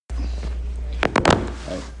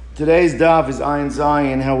Today's daf is Ayin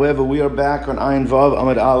Zayin. However, we are back on Ayin Vav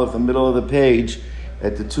Amud Aleph, the middle of the page,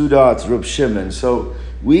 at the two dots, Reb Shifman. So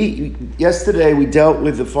yesterday we dealt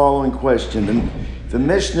with the following question. The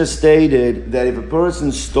Mishnah stated that if a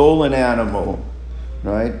person stole an animal,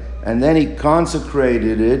 right, and then he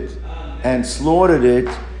consecrated it and slaughtered it,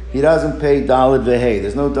 he doesn't pay Daled Vehei.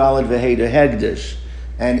 There's no Daled Vehei to Hegdish.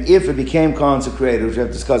 And if it became consecrated, which we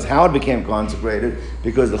have discussed how it became consecrated,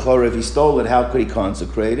 because the Chorah, if he stole it, how could he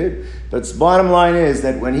consecrate it? But the bottom line is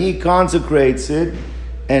that when he consecrates it,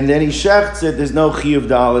 and then he shechts it, there's no Chiyuv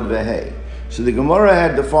Daled Vehei. So the Gemara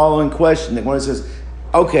had the following question. The Gemara says,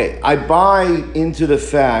 okay, I buy into the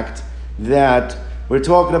fact that we're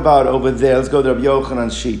talking about over there, let's go to Rabbi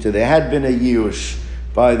Yochanan's Shita, there had been a Yush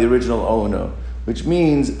by the original owner, which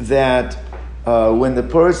means that when the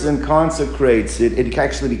person consecrates it, it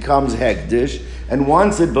actually becomes Hegdish, and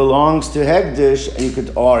once it belongs to Hegdish, you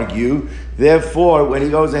could argue, therefore, when he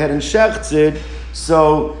goes ahead and shechts it,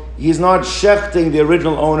 so he's not shechting the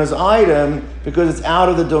original owner's item because it's out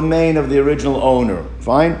of the domain of the original owner,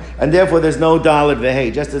 fine? And therefore there's no Daled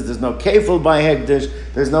Vehei. Just as there's no kefil by Hegdish,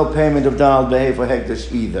 there's no payment of Daled Vehei for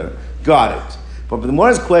Hegdish either. Got it. But the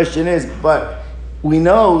Gemara's question is, but we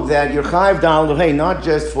know that you're chayiv Daled Vehei not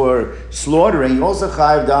just for slaughtering, you also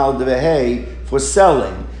chayiv Daled Vehei for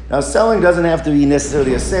selling. Now selling doesn't have to be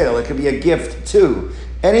necessarily a sale, it could be a gift too.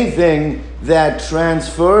 Anything that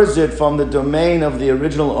transfers it from the domain of the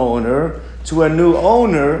original owner to a new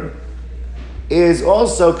owner is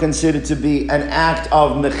also considered to be an act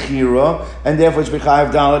of mechira, and therefore it's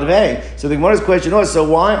chayiv Daled Vehei. So the Gemara's question was, so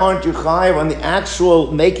why aren't you chayiv on the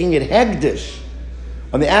actual making it hegdish?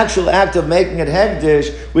 On the actual act of making it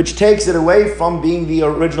hegdish, which takes it away from being the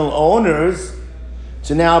original owners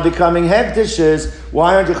to now becoming hegdishes,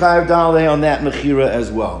 why aren't you chayiv Daled Vehei on that mechira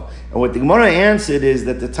as well? And what the Gemara answered is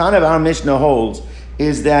that the Tana of our Mishnah holds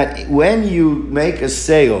is that when you make a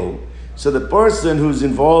sale, so the person who's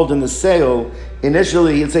involved in the sale,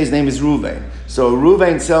 initially, let's say his name is Ruvain. So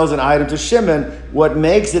Ruvain sells an item to Shimon. What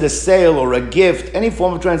makes it a sale or a gift, any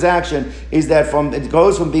form of transaction, is that it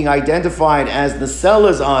goes from being identified as the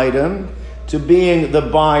seller's item to being the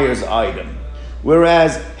buyer's item.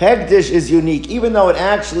 Whereas Hegdish is unique, even though it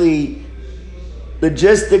actually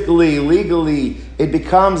logistically, legally, it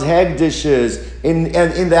becomes Hegdishes in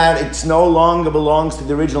that it no longer belongs to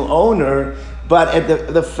the original owner, but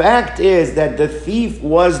the fact is that the thief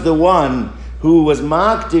was the one who was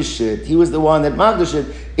Makdish it, he was the one that Makdish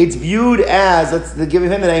it, it's viewed as, let's give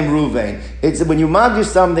him the name Ruvain. It's when you Makdish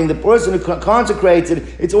something, the person who consecrates it,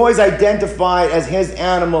 it's always identified as his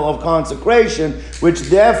animal of consecration, which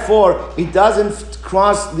therefore it doesn't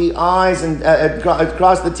cross the I's and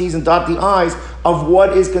cross the T's and dot the I's of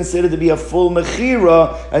what is considered to be a full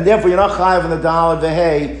mechira, and therefore you're not chayav on the Daled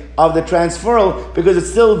Vehei of the transferal because it's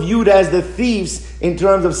still viewed as the thief's in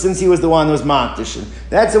terms of since he was the one who was makdish.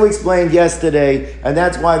 That's what we explained yesterday, and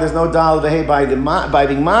that's why there's no Daled Vehei by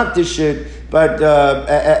being makdish, but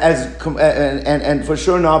and for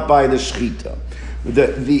sure not by the shchita.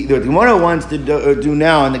 The Gemara wants to do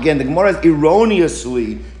now, and again, the Gemara is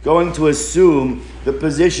erroneously going to assume the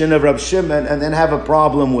position of Reb Shimon and then have a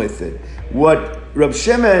problem with it. What Reb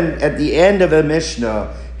Shimon at the end of the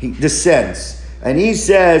Mishnah, he dissents, and he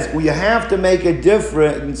says, well, you have to make a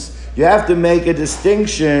difference, you have to make a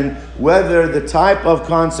distinction whether the type of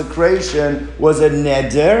consecration was a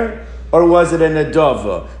neder or was it a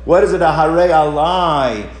nedava? What is it, a harei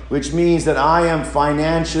alai, which means that I am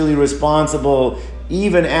financially responsible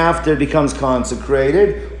even after it becomes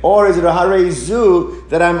consecrated, or is it a harei zu,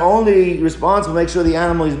 that I'm only responsible to make sure the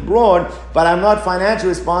animal is brought, but I'm not financially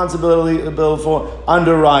responsible for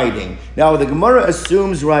underwriting? Now, the Gemara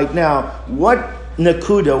assumes right now, what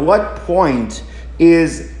nakuda, what point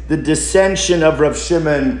is the dissension of Rav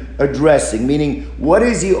Shimon addressing? Meaning, what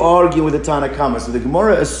is he arguing with the Tanakama? So the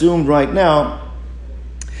Gemara assumed right now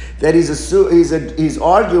that he's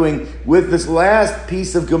arguing with this last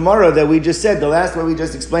piece of Gemara that we just said, the last one we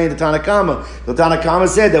just explained, the Tanakama. The Tanakama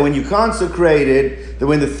said that when you consecrate it, that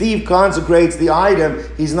when the thief consecrates the item,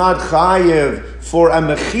 he's not chayev for a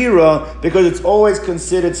mechira because it's always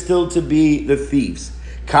considered still to be the thief's.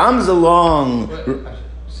 Comes along...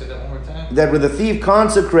 Say that one more time. That when the thief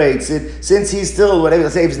consecrates it, since he's still, whatever,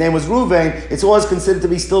 let's say if his name was Ruvain, it's always considered to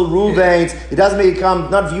be still Ruvain's. It doesn't become,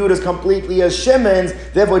 not viewed as completely as Shimon's,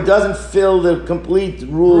 therefore it doesn't fill the complete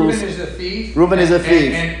rules. Reuben is a thief. Reuben is a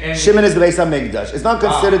thief. And Shimon is the Beis HaMikdash. It's not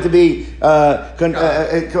considered to be,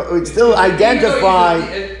 it's still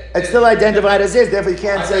identified. It's still identified as his, therefore you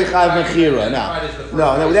can't say Chayav Mechira.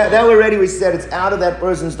 No, that already we said it's out of that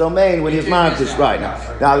person's domain when he's Markish right now.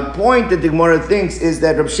 Now the point that the Gemara thinks is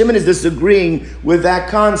that Rav Shimon is disagreeing with that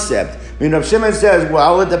concept. I mean, Rav Shimon says,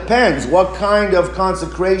 well, it depends. What kind of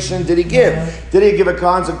consecration did he give? Did he give a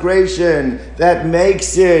consecration that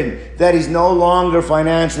makes it that he's no longer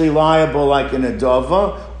financially liable like in a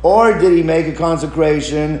dova? Or did he make a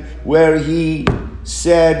consecration where he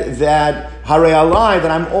said that Hare Alai,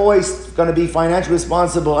 that I'm always going to be financially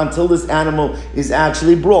responsible until this animal is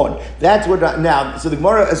actually brought. That's what now. So the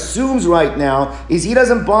Gemara assumes right now is he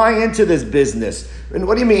doesn't buy into this business. And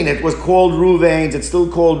what do you mean? It was called Ruvain's. It's still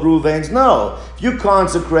called Ruvain's. No, if you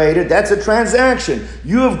consecrate it, that's a transaction.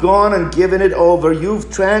 You have gone and given it over.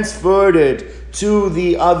 You've transferred it to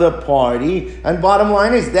the other party, and bottom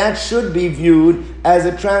line is that should be viewed as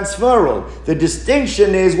a transferal. The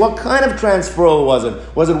distinction is what kind of transferal was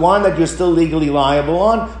it? Was it one that you're still legally liable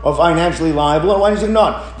on, or financially liable, or one you're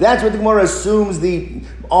not? That's what the Gemara assumes the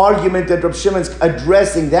argument that Rav Shimon's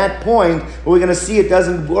addressing that point, but we're going to see it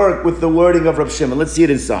doesn't work with the wording of Rav Shimon. Let's see it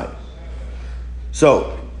inside.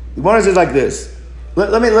 So the Gemara says like this.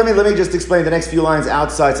 Let me just explain the next few lines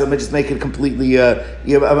outside, so let me just make it completely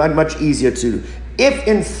much easier to. If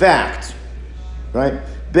in fact, right,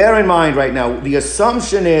 bear in mind right now, the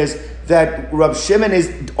assumption is that Rav Shimon is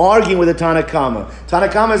arguing with the Tanakama.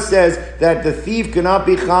 Tanakama says that the thief cannot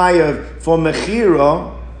be chayav for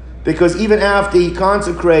mechira, because even after he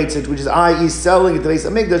consecrates it, which is i.e. selling it to the Beis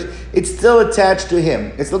Hamikdash, it's still attached to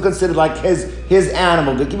him. It's still considered like his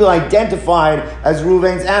animal. The people identified as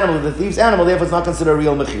Ruvain's animal, the thief's animal, therefore it's not considered a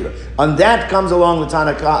real mechira. And that comes along with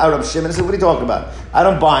Tanakh Rav Shimon and says, what are you talking about? I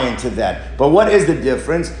don't buy into that. But what is the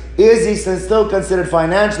difference? Is he still considered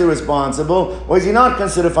financially responsible, or is he not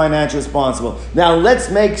considered financially responsible? Now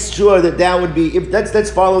let's make sure that would be,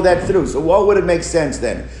 let's follow that through. So what would it make sense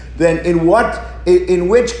then? Then in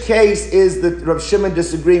which case is the Rav Shimon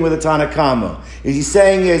disagreeing with the Tanakama? Is he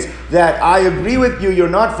saying is that I agree with you, you're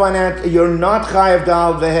not chayav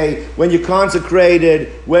dal v'hei when you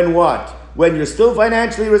consecrated, when what? When you're still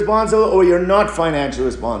financially responsible, or you're not financially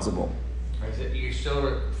responsible?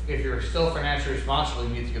 If you're still financially responsible, you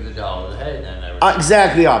need to give the dollar hey, then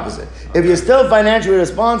exactly opposite. Okay. If you're still financially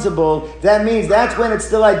responsible, that means that's when it's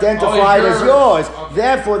still identified as yours. Okay.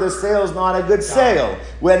 Therefore, the sale is not a good sale.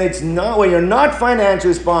 When you're not financially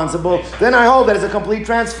responsible, then I hold that it's a complete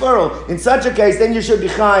transferal. In such a case, then you should be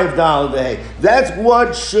chayiv dal v'hei. That's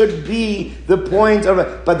what should be the point of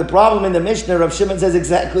it. But the problem in the Mishnah, Rav Shimon says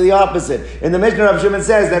exactly the opposite. In the Mishnah, Rav Shimon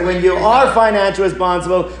says that when you are financially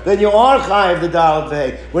responsible, then you are chayiv the dal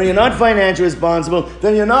v'hei. When you're not financially responsible,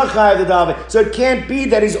 then you're not chayav the dal v'hei. So it can't be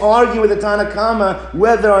that he's arguing with the Tanakama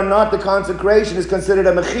whether or not the consecration is considered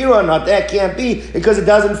a mechira or not. That can't be, because it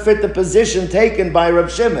doesn't fit the position taken by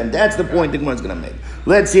Rav Shimon. That's the point the Gemara is going to make.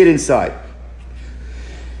 Let's see it inside.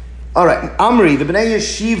 All right, Amri, the Bnei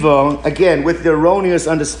Yeshiva, again, with the erroneous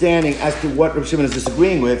understanding as to what Rav Shimon is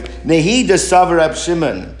disagreeing with, Nehi de Savar Rav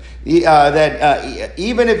Shimon, that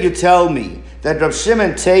even if you tell me that Rav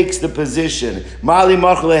Shimon takes the position, Mali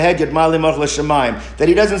Machal Hedyot, Mali Machal Shemaim, that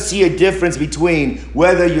he doesn't see a difference between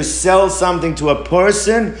whether you sell something to a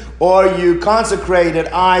person or you consecrate it,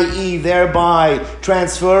 i.e. thereby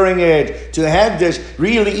transferring it to Hegdish.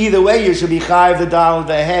 Really, either way, you should be chayiv the dal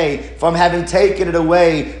v'hei from having taken it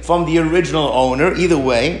away from the original owner, either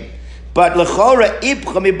way. But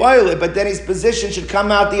but then his position should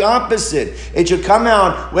come out the opposite. It should come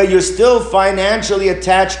out where you're still financially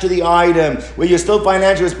attached to the item, where you're still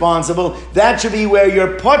financially responsible. That should be where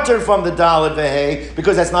you're putter from the dalet v'hei,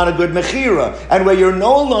 because that's not a good mechira. And where you're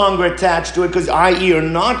no longer attached to it, because i.e. you're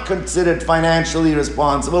not considered financially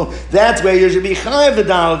responsible, that's where you should be chayiv the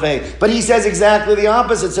dalet v'hei. But he says exactly the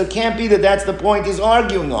opposite, so it can't be that that's the point he's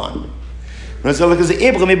arguing on. So because where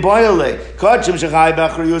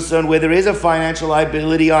there is a financial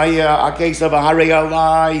liability, a case of a hare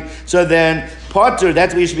alai, so then potter,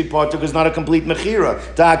 that's where you should be potter, because it's not a complete mechira.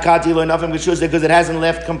 Because it hasn't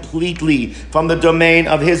left completely from the domain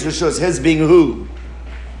of his rishus, his being who?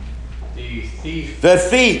 The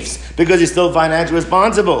thieves, because he's still financially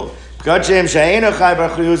responsible. But in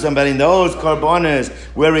those karbonas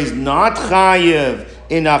where he's not chayiv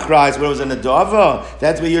in achrais, where it was in a dava,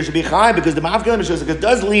 that's where you should be chayiv, because the mafkel rishus, because it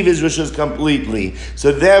does leave his rishus completely.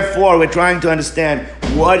 So therefore, we're trying to understand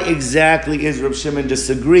what exactly is Rav Shimon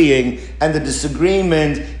disagreeing, and the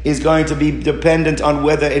disagreement is going to be dependent on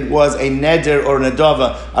whether it was a neder or an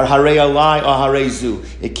adava, or harei alai or harei zu.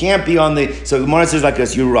 It can't be on the. So the Gemara says like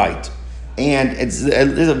this: you're right. And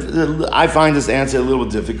I find this answer a little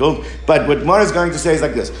difficult, but what Mara is going to say is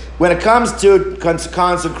like this. When it comes to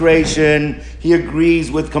consecration, he agrees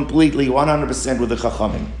with completely, 100% with the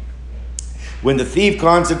Chachamim. When the thief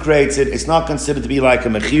consecrates it, it's not considered to be like a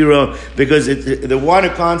mechira, because the one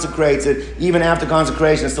who consecrates it, even after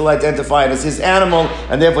consecration, is still identified as his animal,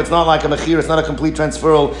 and therefore it's not like a mechira, it's not a complete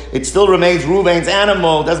transferal. It still remains Reuven's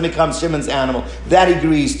animal, it doesn't become Shimon's animal. That he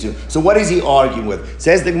agrees to. So what is he arguing with?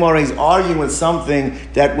 Says the Gemara, he's arguing with something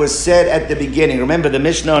that was said at the beginning. Remember the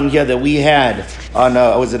Mishnah on here that we had on,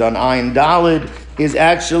 was it on Ayin Daled? Is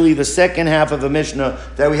actually the second half of the Mishnah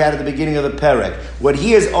that we had at the beginning of the Perek. What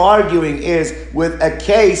he is arguing is with a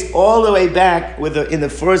case all the way back in the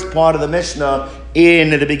first part of the Mishnah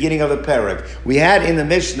in the beginning of the Perek. We had in the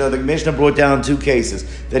Mishnah brought down two cases.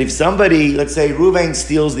 That if somebody, let's say Reuven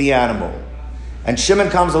steals the animal, and Shimon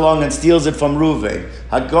comes along and steals it from Reuven,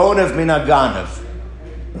 Hagonav min haganav,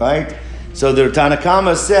 right? So the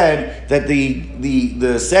Tanakama said that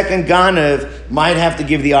the second Ganav might have to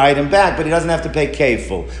give the item back, but he doesn't have to pay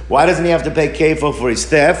kefil. Why doesn't he have to pay kefil for his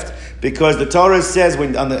theft? Because the Torah says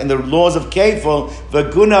in the laws of kefil,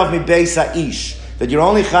 v'gunav mi beis ha'ish, that you're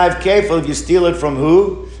only chayav kefil if you steal it from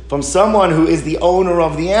who? From someone who is the owner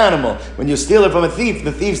of the animal. When you steal it from a thief,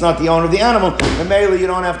 the thief's not the owner of the animal, and mainly you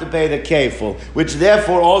don't have to pay the kefil, which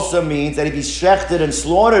therefore also means that if he shechted and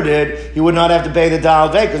slaughtered it, he would not have to pay the dal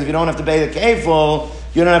veh, because if you don't have to pay the kefil,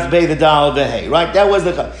 you don't have to pay the dal veh, right? That was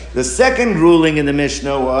the second ruling in the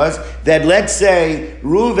Mishnah was that let's say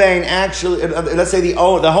Reuven actually, let's say the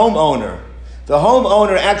homeowner. The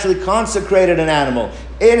homeowner actually consecrated an animal.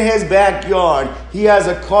 In his backyard, he has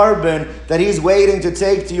a carbon that he's waiting to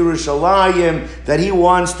take to Yerushalayim, that he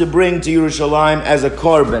wants to bring to Yerushalayim as a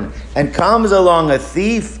carbon. And comes along a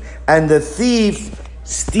thief, and the thief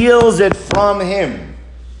steals it from him.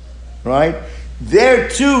 Right? There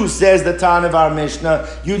too, says the Tan of our Mishnah,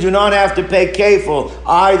 you do not have to pay kefil.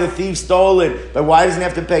 The thief stole it, but why doesn't he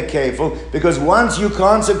have to pay kefil? Because once you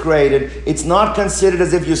consecrate it, it's not considered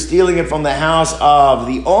as if you're stealing it from the house of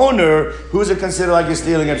the owner. Who's it considered like you're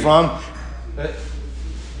stealing it from?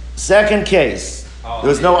 Second case. There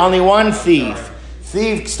was only one thief.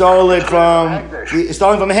 Thief stole it from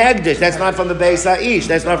Hegdish. That's not from the Beis Ha'ish.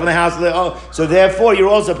 That's not from the house of the. So therefore, you're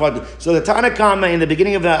also part of it. So the Tanakama in the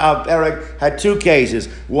beginning of the Perek had two cases.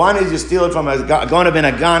 One is you steal it from a Gonav and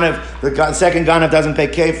a Ganav. The second Ganav doesn't pay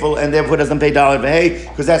kefil and therefore doesn't pay dalet v'hei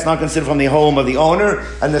because that's not considered from the home of the owner.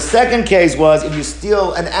 And the second case was if you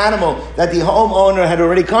steal an animal that the homeowner had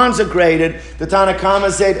already consecrated. The Tanakama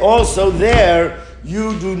said also there,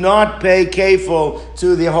 you do not pay kefil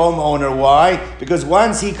to the homeowner. Why? Because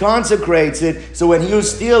once he consecrates it, so when you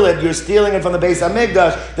steal it, you're stealing it from the Beis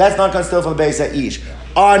HaMikdash. That's not going to steal from the Beis HaIsh.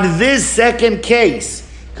 On this second case,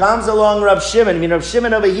 comes along Rav Shimon. Rav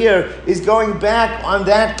Shimon over here is going back on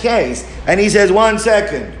that case, and he says, 1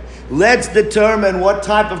 second, let's determine what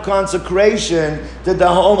type of consecration did the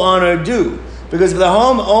homeowner do. Because if the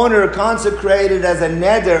homeowner consecrated as a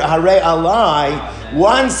neder, harei alai,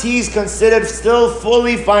 once he's considered still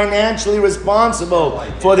fully financially responsible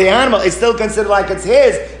for the animal, it's still considered like it's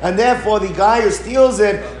his, and therefore the guy who steals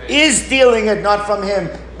it is stealing it not from him.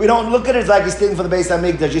 We don't look at it like he's stealing from the Beis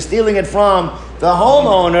HaMikdash. You're stealing it from the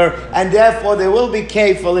homeowner, and therefore there will be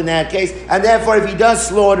kefil in that case, and therefore if he does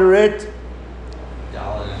slaughter it,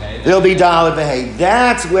 there'll be dalet v'hei.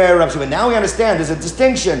 That's where Rav Shimon. Now we understand there's a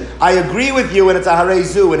distinction. I agree with you when it's a harei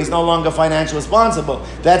zu and he's no longer financially responsible.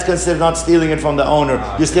 That's considered not stealing it from the owner.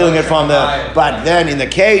 You're stealing it from the. But then in the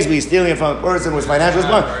case where you're stealing it from a person who's financially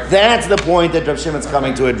responsible, that's the point that Rav Shimon's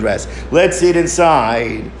coming to address. Let's see it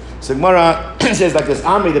inside. So Gemara says like this: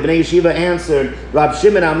 Amri, the Bnei Yeshiva answered, Rav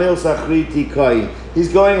Shimon Amil Sachriti Kai.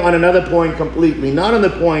 He's going on another point completely, not on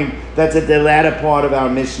the point that's at the latter part of our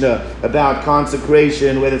Mishnah about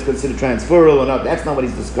consecration, whether it's considered transferal or not. That's not what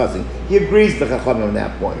he's discussing. He agrees with the Chachamim on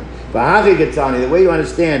that point. The way you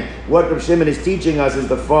understand what Rav Shimon is teaching us is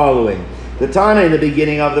the following. The Tana in the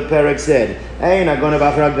beginning of the Perek said, that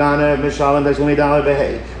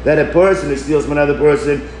a person who steals from another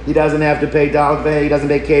person, he doesn't have to pay dalet v'hei, he doesn't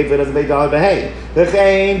pay kefir, he doesn't pay dalet v'hei.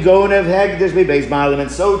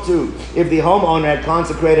 And so too, if the homeowner had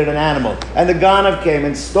consecrated an animal, and the ganav came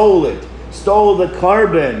and stole the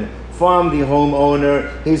carbon from the homeowner,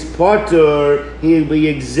 his potter, he'll be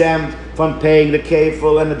exempt from paying the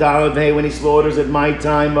kefil and the dollar v'hei when he slaughters at my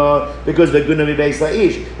time because they're going to be beis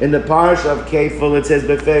ha'ish. In the parsha of kefil it says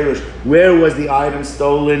beferish, where was the item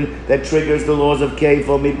stolen that triggers the laws of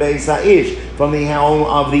kefil mi beis ha'ish? From the home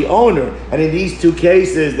of the owner. And in these two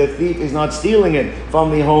cases, the thief is not stealing it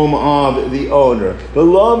from the home of the owner. But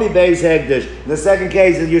lo mi beis hekdesh. In the second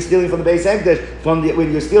case, you're stealing from the beis hekdesh.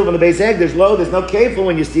 When you steal from the beis hekdesh, lo, there's no kefil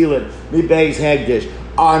when you steal it. Mi beis hekdesh.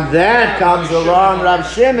 On that comes along, Rav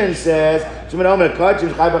Shimon says,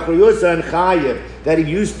 that if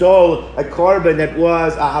you stole a korban that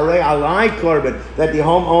was a harei alai korban that the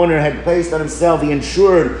homeowner had placed on himself, he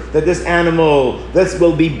ensured that this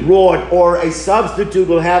will be brought, or a substitute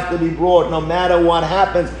will have to be brought no matter what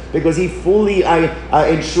happens, because he fully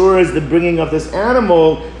ensures the bringing of this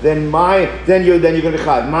animal, then you're going to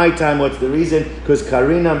chayav. My time, what's the reason? Because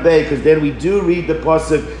karina bay, because then we do read the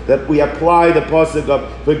pasuk that we apply the pasuk of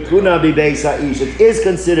v'kuna bi beis ha'ish. It is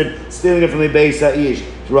considered stealing it from the beis ha'ish.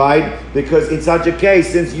 Right? Because in such a case,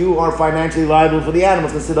 since you are financially liable for the animal,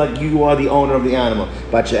 it's considered like you are the owner of the animal.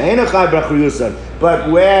 But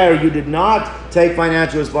where you did not take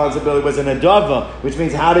financial responsibility was an adava, which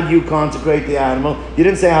means how did you consecrate the animal? You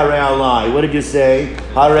didn't say harei alai. What did you say?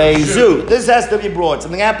 Harei zu. This has to be brought.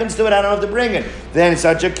 Something happens to it, I don't have to bring it. Then in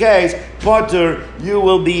such a case, potter, you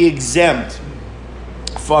will be exempt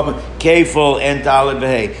from kefil and talit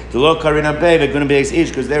v'hei. The lo karina bay, they're going to be ish,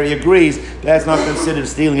 because there he agrees that's not considered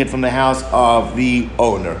stealing it from the house of the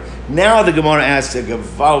owner. Now the Gemara asks a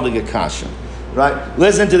gewaldige kasha. Right?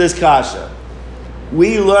 Listen to this kasha.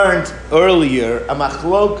 We learned earlier a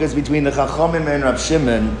machlokas between the Chachamim and Rav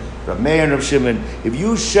Shimon, Rav Meir and Rav Shimon. If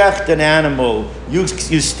you shecht an animal, you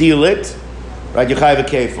steal it, right? You chayav a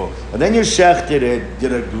kefil, and then you shechted it,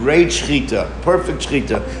 did a great shchita, perfect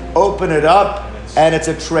shchita, open it up, and it's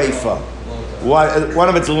a treifa. One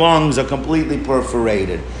of its lungs are completely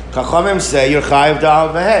perforated. Chachamim say you're chayav dal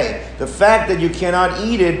v'hei. The fact that you cannot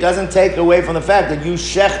eat it doesn't take away from the fact that you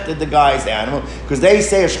shechted the guy's animal, because they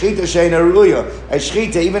say a shchita sheina ruya. A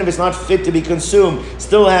shchita, even if it's not fit to be consumed,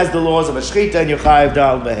 still has the laws of a shchita, and you're chayav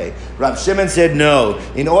dal v'hei. Rav Shimon said no.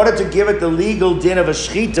 In order to give it the legal din of a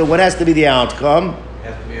shchita, what has to be the outcome?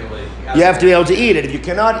 You have to be able to eat it. If you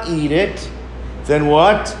cannot eat it, then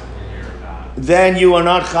what? Then you are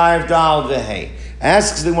not chayav dal v'hei.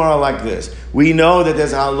 Asks the Gemara like this. We know that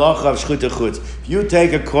there's a halacha of shchuta chutz. If you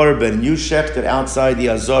take a korban and you shecht it outside the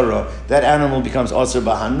azara, that animal becomes aser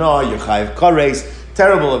b'hana, you're chayav kares,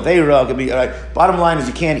 terrible aveira, could be, all right. Bottom line is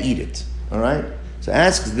you can't eat it. All right? So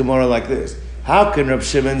asks the Gemara like this. How can Reb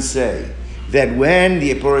Shimon say that when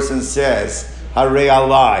the person says harei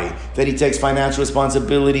alai, that he takes financial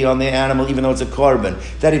responsibility on the animal even though it's a korban,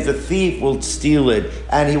 that if the thief will steal it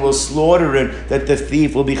and he will slaughter it, that the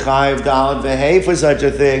thief will be chayav dalet v'hei for such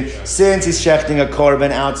a thing, since he's shechting a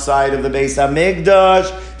korban outside of the Beis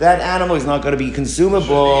HaMikdash, that animal is not going to be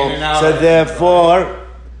consumable, so therefore...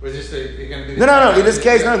 No. In this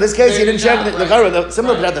case, he didn't check the korban.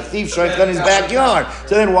 Similar to that, the thief showed in his backyard.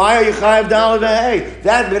 So then, why are you chayav dalet v'hei?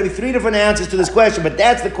 There's going to be three different answers to this question, but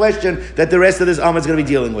that's the question that the rest of this Amma is going to be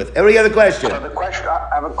dealing with. Every other question. So I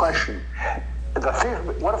have a question. The thief.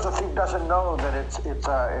 What if the thief doesn't know that it's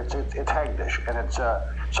hagdish and it's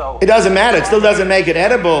so? It doesn't matter. It still doesn't make it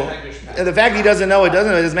edible. The fact he doesn't know it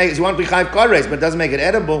doesn't make it. He won't be chayav kares, but it doesn't make it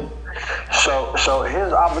edible. So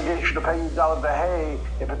his obligation to pay you dalet v'hei,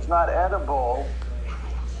 if it's not edible,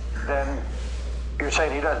 then you're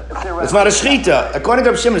saying he doesn't. It's not a shchita. According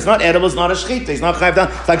to Rav Shimon, it's not edible. It's not a shchita. It's not chayav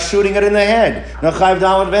dalet. It's like shooting it in the head. No chayav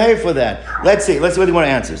dalet v'hei for that. Let's see what the Gemara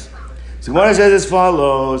answers. So Gemara says as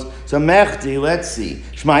follows. So mechti, let's see.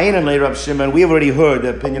 Shma'in and Rav Shimon. We have already heard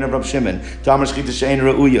the opinion of Rav Shimon. Tamar shchita she'ein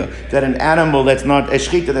ra'uya. That an animal that's not a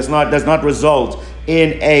shchita does not result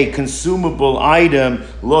in a consumable item,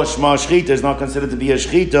 lo shma shchita, is not considered to be a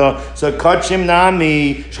shchita. So kachim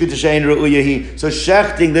nami shchita she'ein ra'uya. So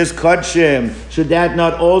shechting this kachim, should that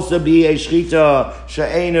not also be a shchita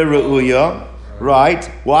she'ein ra'uya? Right?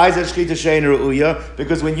 Why is it shchita she'ein ra'uya?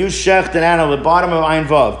 Because when you shecht an animal, the bottom of Ayin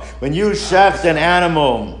Vav, when you shecht an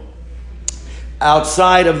animal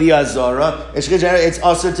outside of the azara, it's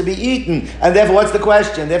also to be eaten. And therefore, what's the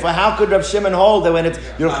question? Therefore, how could Rav Shimon hold that when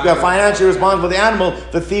you're financially responsible for the animal,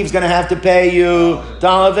 the thief's going to have to pay you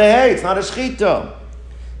dalet v'hei? It's not a shchita.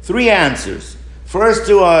 Three answers. First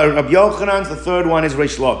two are Rabbi Yochanan's, the third one is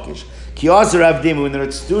Reish Lakish. Kiyasa Rav Dimi, when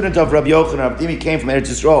the student of Rabbi Yochanan, Rav Dimi came from Eretz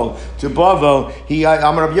Yisrael to Bava,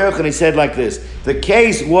 Rabbi Yochanan, he said like this: the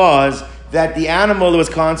case was that the animal that was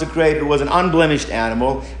consecrated was an unblemished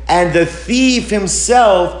animal, and the thief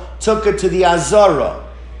himself took it to the Azara.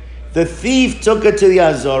 The thief took it to the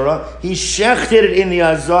Azara. He shechted it in the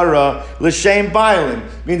Azara l'shem bailim.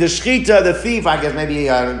 I mean, the shchita, the thief, I guess maybe he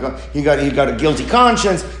got a guilty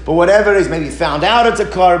conscience, but whatever it is, maybe he found out it's a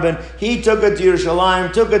carbon. He took it to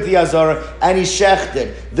Yerushalayim, took it to the Azara, and he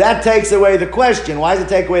shechted. That takes away the question. Why does it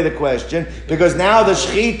take away the question? Because now the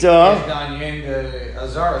shchita,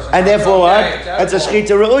 and therefore what? It's a shchita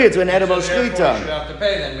ra'uya. It's an edible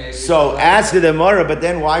shchita. So ask the Gemara, but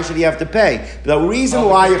then why should he have to pay? The reason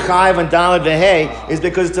why you're chayiv on dalad v'hei is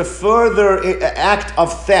because it's a further act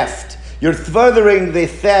of theft. You're furthering the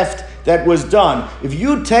theft that was done. If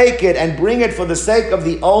you take it and bring it for the sake of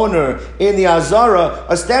the owner in the Azara,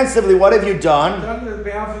 ostensibly, what have you done? Done on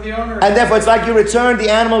behalf of the owner. And therefore, it's like you returned the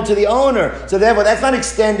animal to the owner. So therefore, that's not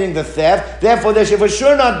extending the theft. Therefore, there should for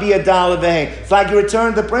sure not be a dalad v'hei. It's like you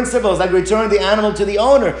returned the principle. It's like you returned the animal to the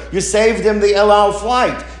owner. You saved him the El Al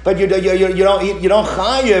flight. But you don't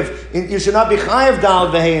chayiv. You should not be chayiv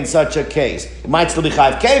dalad v'hei in such a case. You might still be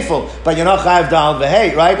chayiv kefil, but you're not chayiv dalad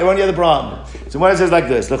v'hei, right? Or any other problem. So what it says like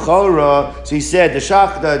this, so he said, the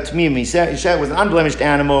shach, the tmim, he said it was an unblemished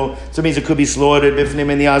animal, so it means it could be slaughtered b'fnim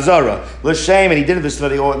in the Azara. L'shem, and he did it for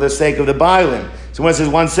the sake of the bailim. So when it says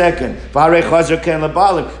 1 second,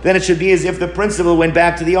 then it should be as if the principal went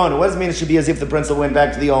back to the owner. What does it mean it should be as if the principal went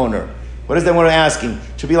back to the owner? What is that what we're asking?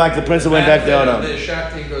 It should be like the principal went back to the owner. The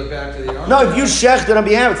shechting goes back to the owner. No, if you shechted on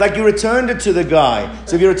behalf, it's like you returned it to the guy.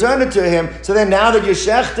 So if you returned it to him, so then now that you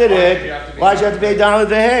shechted it, why should you have to pay dalad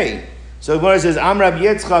v'hei? So the Gemara says, Amrab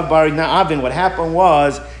Yitzchak bar Na'avin. What happened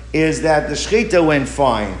is that the shechita went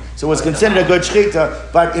fine. So it was considered a good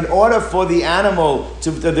shechita, but in order for the animal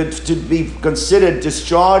to be considered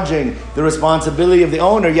discharging the responsibility of the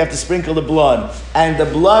owner, you have to sprinkle the blood. And the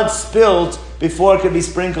blood spilled before it could be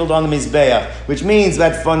sprinkled on the mizbeach, which means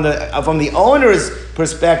that from the owner's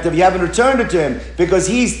perspective, you haven't returned it to him because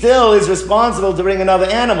he still is responsible to bring another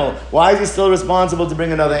animal. Why is he still responsible to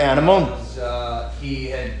bring another animal?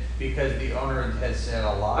 Because the owner had said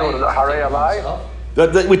a lie. Oh, the harei lie?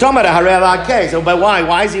 We're talking about a harei lie case. So, but why?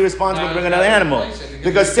 Why is he responsible to bring another animal?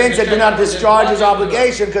 Because since it did not discharge his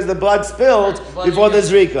obligation because the blood spilled before the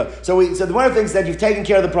zrika. So one of the things that you've taken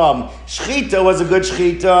care of the problem. Shechita was a good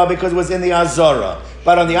shechita because it was in the Azara.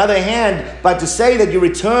 But on the other hand, but to say that you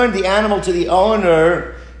returned the animal to the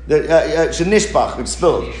owner, shenishbach, it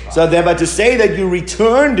spilled. So but to say that you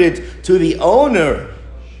returned it to the owner,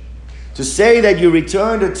 to say that you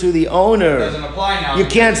returned it to the owner, doesn't apply now. You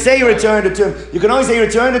can't say you returned it to him. You can only say you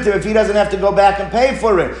returned it to him if he doesn't have to go back and pay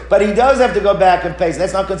for it. But he does have to go back and pay. So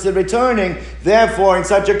that's not considered returning. Therefore, in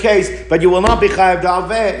such a case, but you will not be chayav dal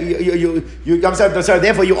v'hei. I'm sorry.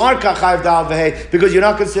 Therefore, you are chayav dal v'hei because you're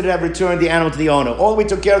not considered to have returned the animal to the owner. All we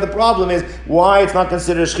took care of the problem is why it's not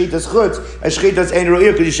considered a shchitas chutz, a shchitas ein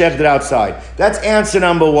ru'iyah because you shechted it outside. That's answer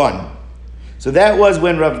number 1. So that was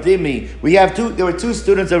when Rav Dimi, there were 2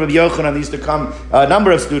 students of Rabbi Yochanan. They used to come, a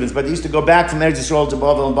number of students, but they used to go back from Eretz Yisrael to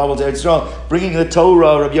Bava and Bava to Eretz Yisrael, bringing the Torah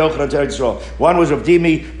of Rabbi Yochanan to Eretz Yisrael. One was Rav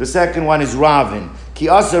Dimi, the second one is Ravin. Ki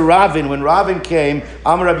asa Ravin, when Ravin came,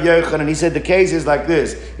 Amar Rabbi Yochanan, he said the case is like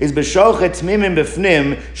this, is b'shochet tmimim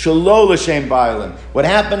b'fnim, shelo l'shem bailim. What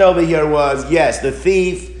happened over here was, yes, the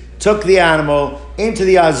thief took the animal into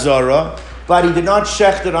the Azara, but he did not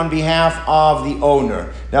shecht it on behalf of the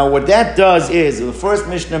owner. Now, what that does is, the first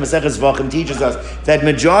Mishnah, Maseches Vachim, teaches us that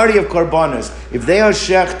majority of korbanos, if they are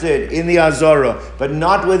shechted in the Azara, but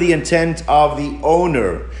not with the intent of the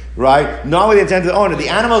owner, right? Not with the intent of the owner. The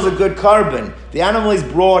animal is a good carbon. The animal is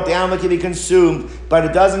brought, the animal can be consumed, but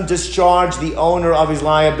it doesn't discharge the owner of his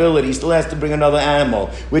liability. He still has to bring another animal,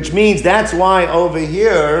 which means that's why over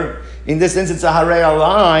here, in this instance, a harei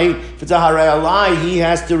alai. If it's a harei alai, he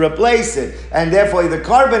has to replace it, and therefore the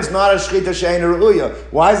carbon's not a shchita she'eina ru'uya.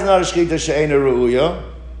 Why is it not a shchita she'eina ru'uya?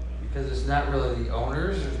 Because it's not really the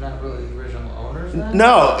owners. It's not really the original owners. Then?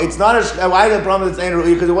 No, it's not a. Why is the problem that it's she'eina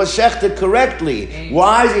ru'uya? Because it was shechted correctly.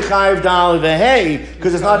 Why is he chayiv dal v'hei?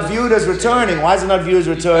 Because it's not viewed as returning. Why is it not viewed as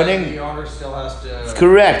returning? The owner still has to.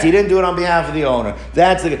 Correct. He didn't do it on behalf of the owner.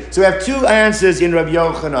 That's the. So we have 2 answers in Rabbi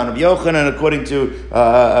Yochanan. Rabbi Yochanan, according to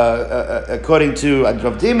Rav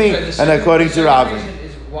Dimi, and according to Ravin.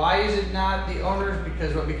 Why is it not the owners?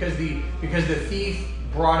 Because the thief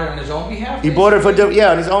brought it on his own behalf. He bought it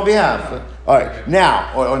on his own behalf. All right,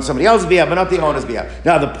 now, or on somebody else's behalf, but not the owner's behalf.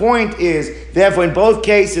 Now, the point is, therefore, in both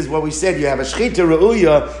cases, what we said, you have a shchita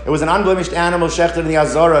re'uya. It was an unblemished animal shechted in the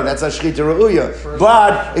Azara. That's a shchita re'uya.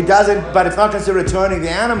 But it doesn't. But it's not considered returning the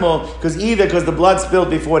animal because the blood spilled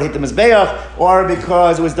before it hit the mizbeach, or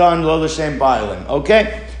because it was done lo l'shem bailim.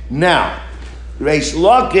 Okay. Now, Reish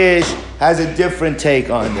Lakish has a different take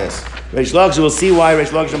on this. Reish Lakish, we'll see why Reish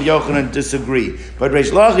Lakish and Yochanan disagree. But Reish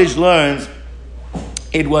Lakish learns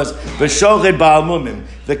It was v'shochet ba'al mumim.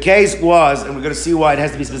 The case was, and we're going to see why it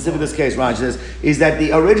has to be specific. This case, Raj says, is that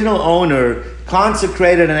the original owner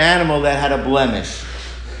consecrated an animal that had a blemish,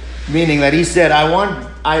 meaning that he said,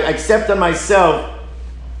 I accept on myself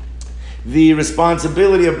the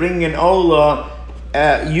responsibility of bringing an olah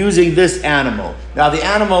using this animal. Now the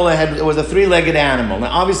animal was a three-legged animal.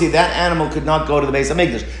 Now obviously that animal could not go to the Beis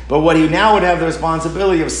HaMikdash, but what he now would have the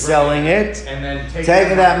responsibility of selling it, and then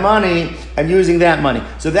taking that money and using that money.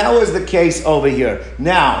 So that was the case over here.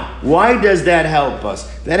 Now, why does that help us?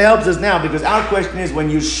 That helps us now because our question is, when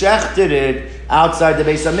you shechted it outside the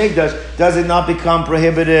Beis HaMikdash, does it not become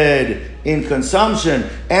prohibited in consumption?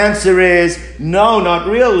 Answer is no, not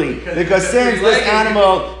really. Because since this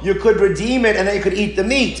animal, you could redeem it and then you could eat the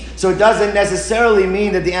meat. So it doesn't necessarily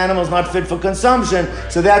mean that the animal is not fit for consumption.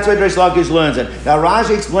 So that's what Reish Lakish learns it. Now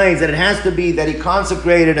Rashi explains that it has to be that he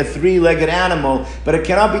consecrated a three-legged animal, but it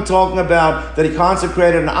cannot be talking about that he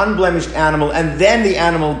consecrated an unblemished animal and then the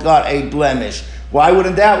animal got a blemish. Why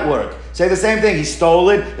wouldn't that work? Say the same thing. He stole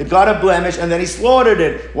it, it got a blemish, and then he slaughtered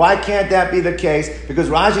it. Why can't that be the case? Because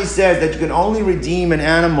Rashi says that you can only redeem an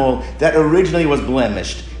animal that originally was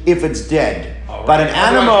blemished if it's dead. Oh, but right. an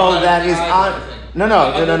animal that is no.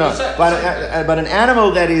 But an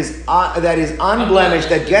animal that is unblemished,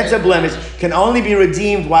 that gets a blemish, can only be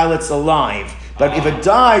redeemed while it's alive. But if it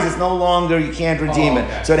dies, it's no longer, you can't redeem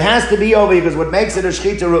it. So it has to be over here, because what makes it a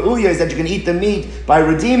shchita re'uya is that you can eat the meat by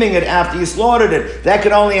redeeming it after you slaughtered it. That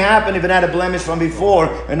could only happen if it had a blemish from before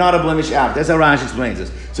and not a blemish after. That's how Rashi explains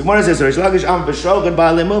this. So Gemara says, all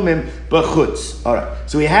right.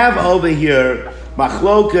 So we have over here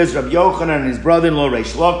Machlokas, Rabbi Yochanan and his brother-in-law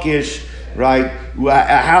Reish Lakish, right?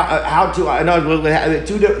 How to? I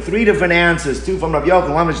know three different answers. Two from Rabbi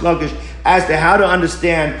Yochanan, one from Reish Lakish, as to how to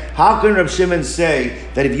understand. How can Rabbi Shimon say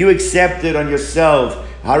that if you accepted on yourself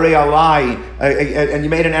Harei Alai, and you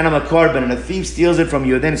made an animal korban, and a thief steals it from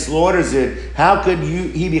you, and then slaughters it, how could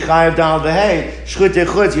he be chayav dal v'hei? Shchutei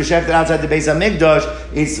chutz, you shechted outside the Beis HaMikdash,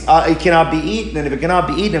 it cannot be eaten, and if it cannot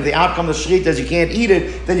be eaten, if the outcome of the shechita is you can't eat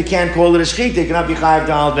it, then you can't call it a shechita, it cannot be chayav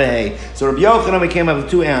dal v'hei. So Rabbi Yochanan, we came up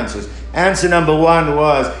with two answers. Answer number one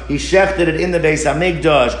was he shechted it in the Beis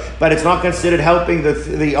HaMikdash, but it's not considered helping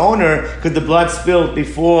the owner because the blood spilled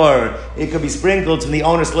before it could be sprinkled, so the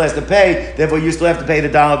owner still has to pay. Therefore, you still have to pay the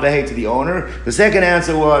dollar behay to the owner. The second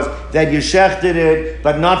answer was that you shechted it,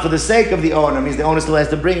 but not for the sake of the owner. It means the owner still has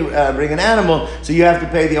to bring an animal, so you have to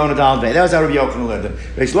pay the owner dollar behay. That was how Rabbi Yochanan learned it.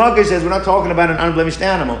 Reish Lakish says we're not talking about an unblemished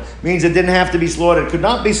animal. It means it didn't have to be slaughtered. It could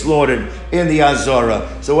not be slaughtered in the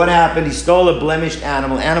Azorah. So what happened? He stole a blemished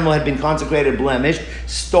animal. Animal had been consecrated blemished,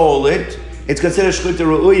 stole it. It's considered shchuta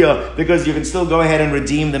re'uya because you can still go ahead and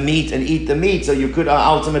redeem the meat and eat the meat, so you could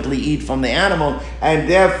ultimately eat from the animal, and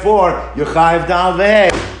therefore you're chayav dal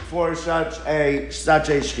v'hei for such a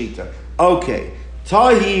shchita. Okay,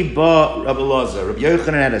 Tahi ba Rabbi Lazar. Rabbi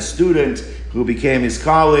Yochanan had a student who became his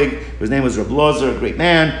colleague. His name was Rabbi Lazar, a great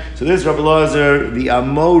man. So this Rabbi Lazar, the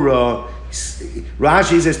Amora.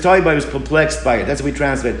 Rashi says Toibai was perplexed by it. That's what we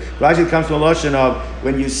translate. Rashi comes from a lashon of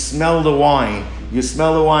when you smell the wine. You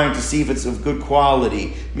smell the wine to see if it's of good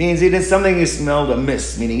quality. Means it is something you smelled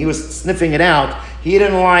amiss. Meaning he was sniffing it out. He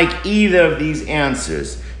didn't like either of these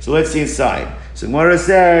answers. So let's see inside. So Gemara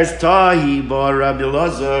says Tahi bar Rabbi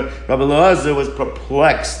Lazar. Rabbi Lazar was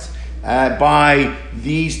perplexed by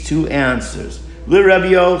these two answers. Li Rabbi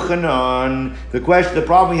Yochanan. The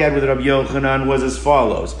problem he had with Rabbi Yochanan was as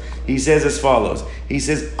follows. He says as follows. He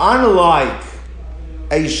says, unlike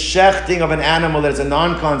a shechting of an animal that is a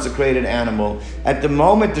non-consecrated animal, at the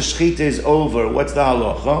moment the shechita is over, what's the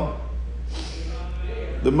halacha?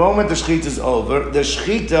 The moment the shechita is over, the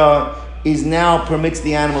shechita is now permits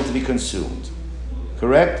the animal to be consumed.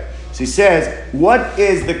 Correct? So he says, what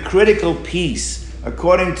is the critical piece,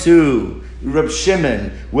 according to Reb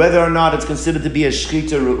Shimon, whether or not it's considered to be a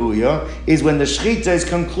shechita re'uya, is when the shechita is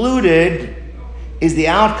concluded, is the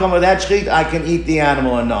outcome of that shechita, I can eat the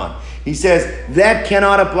animal or not. He says that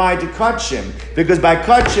cannot apply to kachim, because by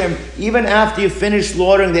kachim, even after you finish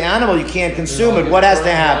slaughtering the animal, you can't consume it. What has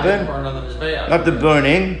to happen? Not the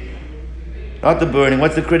burning. Not the burning.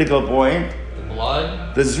 What's the critical point?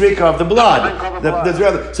 Blood? The zrika of the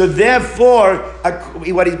blood. So therefore,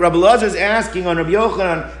 what Rabbi Lazar is asking on Rabbi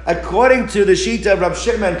Yochanan, according to the shita of Rabbi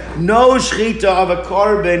Shifman, no shchita of a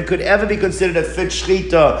korban could ever be considered a fit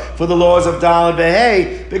shchita for the laws of Dal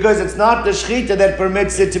V'Hei, because it's not the shchita that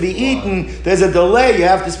permits it to be eaten. There's a delay. You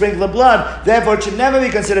have to sprinkle the blood. Therefore, it should never be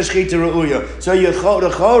considered shchita re'uya. So the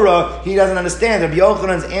Chora, he doesn't understand. Rabbi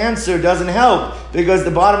Yochanan's answer doesn't help, because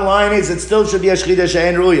the bottom line is it still should be a shchita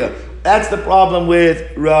she'en re'uya. That's the problem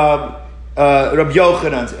with Rabbi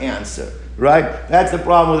Yochanan's answer. Right? That's the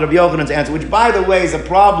problem with Rabbi Yochanan's answer, which, by the way, is a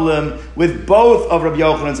problem with both of Rabbi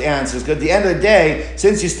Yochanan's answers. Because at the end of the day,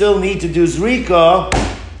 since you still need to do Zrika,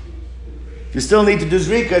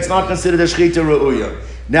 it's not considered a Shechita Re'uya.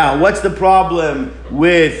 Now, what's the problem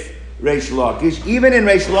with Reish Lakish? Even in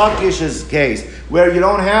Reish Lakish's case, where you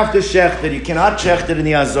don't have to shecht it, you cannot shecht it in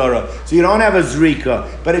the Azara, so you don't have a Zrika,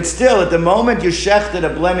 but it's still, at the moment you shechted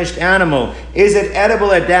a blemished animal, is it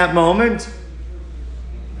edible at that moment?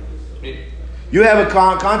 You have a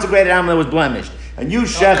consecrated animal that was blemished, and you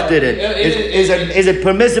shechted it. Is it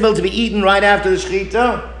permissible to be eaten right after the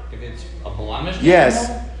shechita? If it's a blemished yes.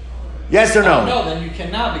 animal? Yes or no? No, then you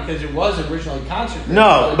cannot, because it was originally consecrated.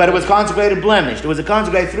 No, but it was consecrated blemished. It was a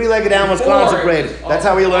consecrated, three-legged animal was consecrated. That's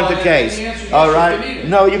how we learned the case. All right?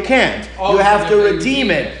 No, you can't. You have to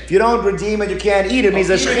redeem it. If you don't redeem it, you can't eat it. It means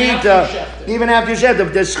a shechita. Even after you shecht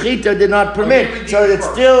it, the shechita did not permit. So it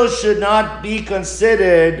still should not be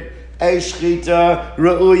considered a shechita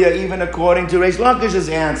re'uya, even according to Reish Lakish's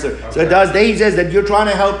answer. Okay. So he says that you're trying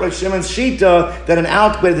to help Reish Shimon's shita, that an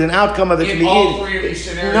outcome of it can be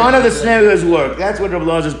eaten. None of the scenarios work. That's what Rabbi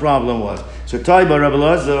Lazar's problem was. So Taiba, Rabbi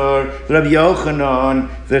Lazar, Rabbi Yochanan,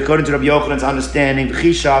 according to Rabbi Yochanan's understanding,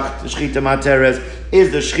 Chishach, the shechita materes, is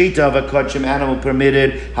the shechita of a kachim animal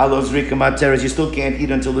permitted? Halo zrika materes, you still can't eat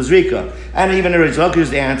until the zrika. And even the Reish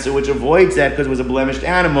Lakish's answer, which avoids that because it was a blemished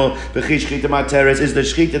animal, B'chi shechita materes, is the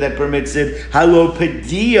shechita that permits it. Halo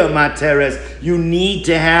pedia materes, you need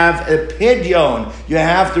to have a pidyon. You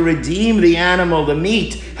have to redeem the animal. The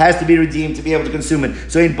meat has to be redeemed to be able to consume it.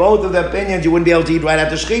 So in both of the opinions, you wouldn't be able to eat right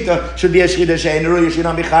after shechita. Should be a shechita she'ein re'uya, you should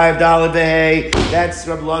not be chayav daled v'hei. That's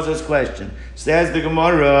Rabbi Lazar's question. Says the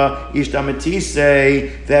Gemara, Ishtamati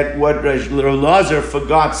say that what Rabbi Lazar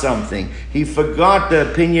forgot something. He forgot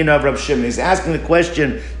the opinion of Rabbi Shimon. He's asking the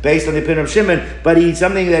question based on the opinion of Shimon, but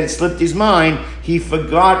something that slipped his mind. He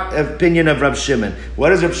forgot the opinion of Rabbi Shimon. What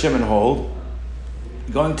does Rabbi Shimon hold?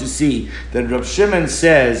 You're going to see that Rabbi Shimon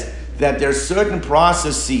says that there are certain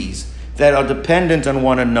processes that are dependent on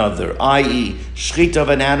one another, i.e., shechita of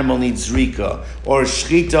an animal needs zrika, or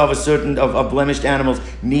shechita of of blemished animals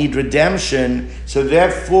need redemption. So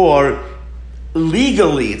therefore,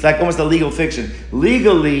 legally, it's like almost a legal fiction.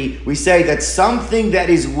 Legally, we say that something that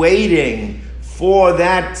is waiting for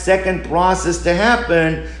that second process to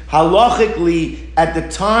happen, halachically, at the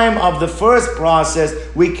time of the first process,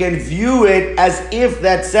 we can view it as if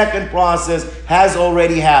that second process has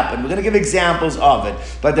already happened. We're going to give examples of it.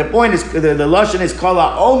 But the point is, the lashon is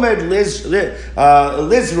kala omed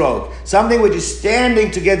lizrok, something which is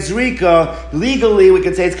standing to get zrika. Legally, we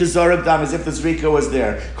could say it's kazarek dam, as if the zrika was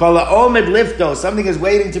there. Kala omed lifto, something is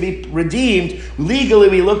waiting to be redeemed. Legally,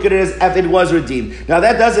 we look at it as if it was redeemed. Now,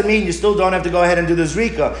 that doesn't mean you still don't have to go ahead and do the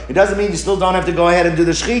zrika. It doesn't mean you still don't have to go ahead and do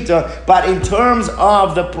the shechita. But in terms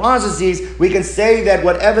of the processes, we can say that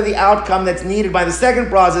whatever the outcome that's needed by the second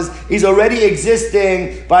process is already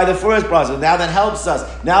existing by the first process. Now that helps us.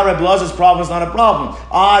 Now Reb Lazar's problem is not a problem.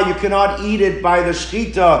 You cannot eat it by the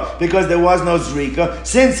shechita because there was no zrika.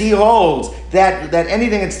 Since he holds that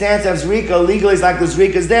anything that stands as zrika legally is like the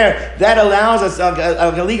zrika is there, that allows us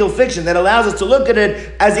a legal fiction that allows us to look at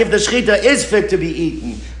it as if the shechita is fit to be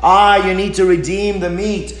eaten. You need to redeem the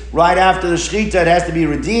meat right after the shechita. It has to be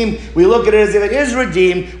redeemed. We look at it as if it is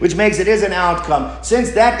redeemed, which makes it is an outcome.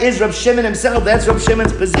 Since that is Reb Shimon himself, that's Reb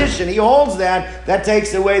Shimon's position. He holds that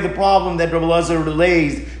takes away the problem that Reb Lazar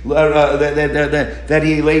lays that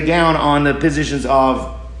he laid down on the positions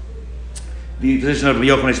of the position of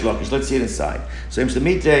Yochanan Lakish. Let's see it inside. So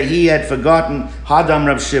he had forgotten Hadam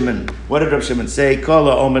Rab Shimon. What did Rab Shimon say?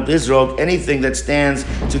 Kala Omet Lizrok, anything that stands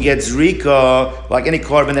to get zrika, like any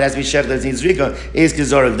korban that has to be shechted that needs zrika, is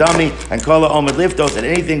Kizorek Dami, and Kala Omet Liftos, and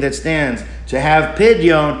anything that stands to have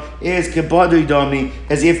pidyon is Kebadu Dami,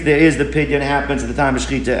 as if there is the pidyon happens at the time of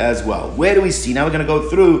Shechita as well. Where do we see? Now we're going to go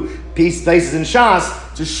through places in Shas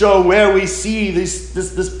to show where we see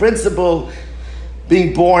this principle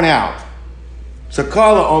being borne out. So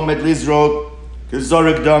Kala Omed Lizrok,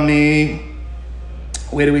 Zorek Dami.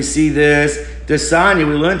 Where do we see this? Desanya,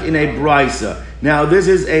 we learned in a brisa. Now this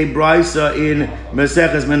is a brisa in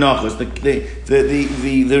Maseches Menachos. The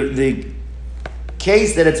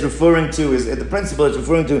case that it's referring to is the principle it's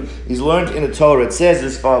referring to is learned in the Torah. It says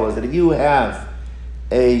as follows: that if you have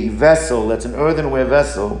a vessel that's an earthenware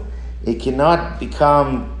vessel, it cannot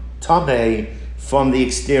become tameh from the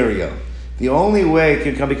exterior. The only way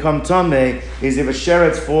it can become tameh is if a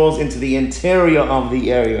sheretz falls into the interior of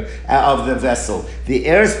the area of the vessel, the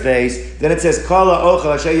airspace. Then it says kala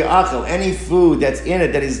ochel asher ya'achel. Any food that's in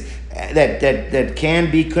it that can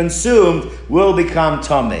be consumed will become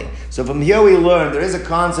tameh. So from here we learn there is a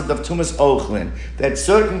concept of tumas ochlin, that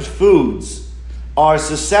certain foods are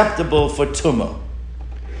susceptible for tumah.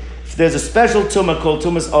 There's a special tumah called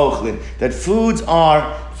tumas ochlin, that foods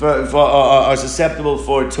are susceptible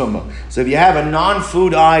for tumah. So if you have a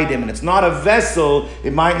non-food item and it's not a vessel,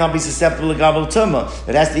 it might not be susceptible to gabel tumah.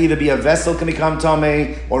 It has to either be a vessel can become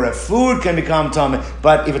tameh or a food can become tameh.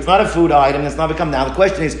 But if it's not a food item, it's not become. Now the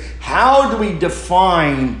question is, how do we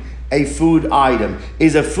define a food item?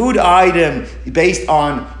 Is a food item based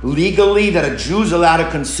on legally that a Jew's allowed to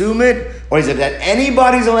consume it? Or is it that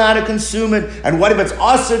anybody's allowed to consume it? And what if it's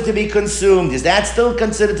also to be consumed? Is that still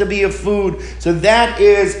considered to be a food? So that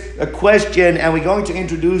is a question, and we're going to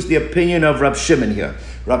introduce the opinion of Rab Shimon here.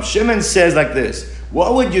 Rab Shimon says like this: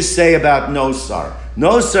 what would you say about nosar?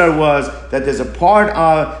 Nosar was that there's a part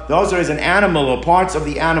of, nosar is an animal or parts of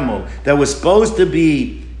the animal that was supposed to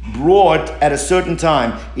be brought at a certain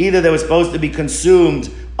time. Either they were supposed to be consumed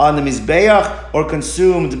on the Mizbeach or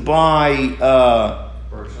consumed by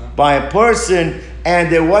a person,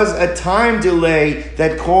 and there was a time delay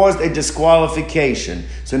that caused a disqualification.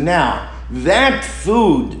 So now, that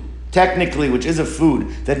food, technically, which is a food,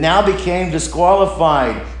 that now became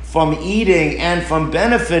disqualified from eating and from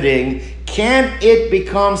benefiting, can it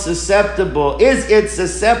become susceptible? Is it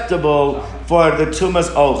susceptible for the tumas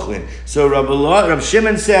ochlin? So Rabbi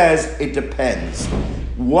Shimon says it depends.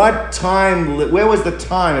 What time? Where was the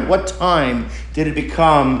time? At what time did it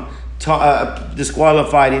become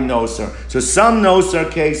disqualified in nosar? So some nosar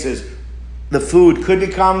cases, the food could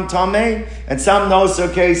become tameh, and some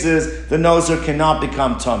nosar cases, the nosar cannot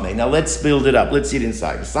become tameh. Now let's build it up. Let's see it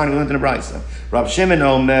inside. It's starting to the Brisa. Rab Shimon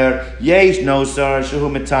Omer, yesh nosar shehu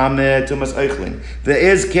metameh tumas ochlin. There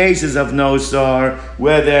is cases of nosar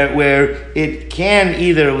where it can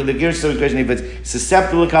either, with the Gersa question, if it's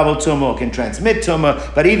susceptible to kabel tumah or can transmit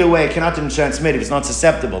tumah, but either way it cannot transmit if it's not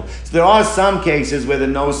susceptible. So there are some cases where the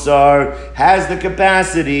nosar has the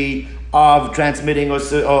capacity of transmitting or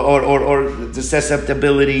the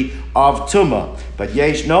susceptibility of tumah. But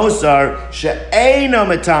yesh nosar she'eino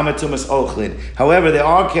metama tumas ochlin. However, there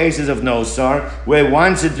are cases of nosar where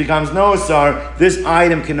once it becomes nosar, this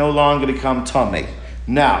item can no longer become tameh.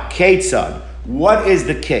 Now, ketzad, what is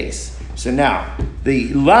the case? So now,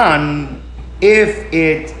 the lan, if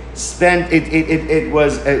it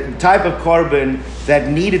was a type of korban that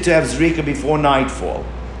needed to have zrika before nightfall.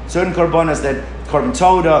 Certain korbanos that korban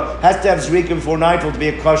toda has to have zrika before nightfall to be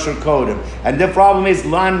a kosher kodem. And the problem is,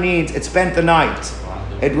 lan means it spent the night.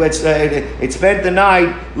 It spent the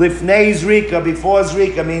night lifnei zrika, before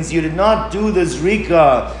zrika, means you did not do the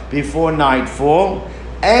zrika before nightfall.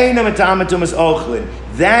 Eina metama tumas ochlin.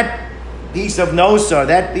 That piece of nosar,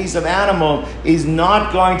 that piece of animal, is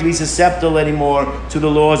not going to be susceptible anymore to the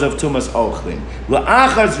laws of tumas ochlin.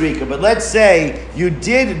 La'achar zrika, but let's say you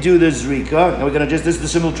did do the zrika, and we're going to this is the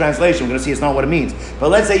simple translation, we're going to see it's not what it means, but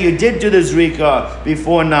let's say you did do the zrika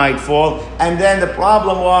before nightfall, and then the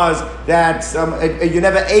problem was that you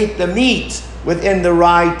never ate the meat within the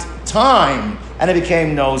right time, and it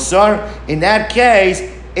became nosar. In that case,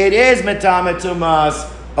 it is metame tumas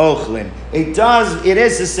ochlin. It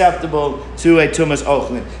is susceptible to a tumas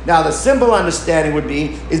ochlin. Now the simple understanding would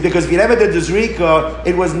be, is because if you never did the zrika,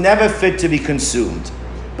 it was never fit to be consumed.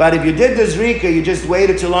 But if you did the zrika, you just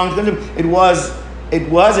waited too long to consume, it was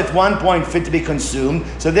at one point fit to be consumed,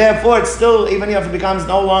 so therefore it's still, even if it becomes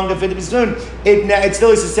no longer fit to be consumed, it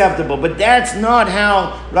still is susceptible. But that's not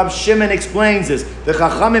how Rab Shimon explains this. The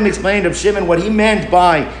Chachamim explained Rab Shimon what he meant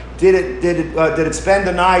by did it spend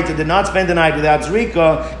the night or did not spend the night without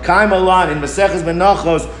zrika. Kaim Alan in Maseches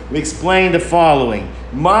Menachos we explain the following: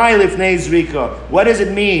 My lifnei zrika. What does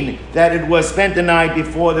it mean that it was spent the night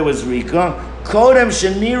before there was zrika? Kodem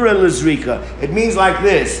shenira lezrika. It means like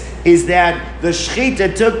this: is that the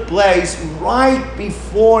shechita took place right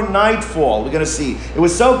before nightfall. We're going to see it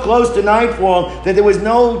was so close to nightfall that there was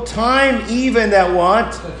no time even that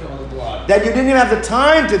that you didn't even have the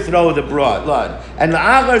time to throw the blood. And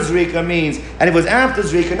la'achar zrika means, and it was after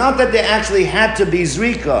zrika, not that there actually had to be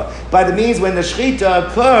zrika, but it means when the shechita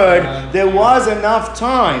occurred, there was enough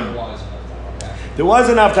time. There was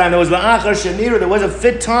enough time. There was la'achar shenira. There was a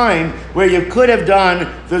fit time where you could have done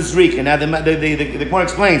the zrika. Now the Gemara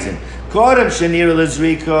explains it. Kodem shenira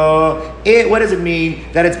lezrika. What does it mean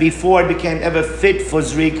that it's before it became ever fit for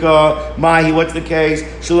zrika? Mahi, what's the case?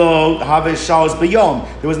 Shlo havish shalos b'yom.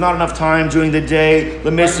 There was not enough time during the day.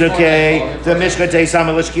 Lemisrake, the mishkatei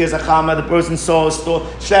samalishkiyas achama. The person saw,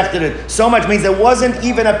 shechted it. So much means there wasn't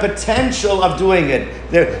even a potential of doing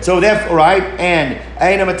it. So therefore, right? And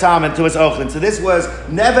Eina Matamet to his Ochlin. So this was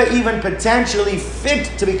never even potentially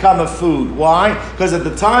fit to become a food. Why? Because at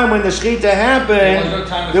the time when the Shechita happened,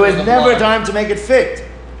 there was never time to make it fit.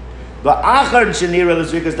 But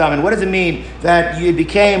and what does it mean that it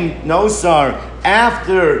became nosar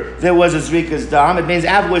after there was a zrika's dam? It means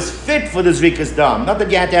after it was fit for the zrika's dam. Not that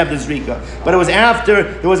you had to have the zrika, but it was after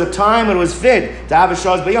there was a time when it was fit to have a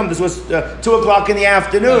shaz bayom. This was 2 o'clock in the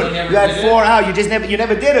afternoon. You had 4 hours. You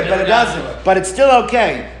never did it, but it doesn't. But it's still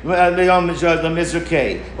okay. What's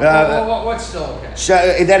still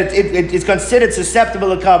okay? That it's considered susceptible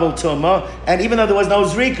to kabel tumah, and even though there was no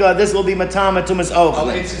zrika, this will be matama tumas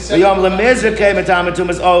ochlin.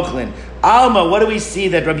 Alma, what do we see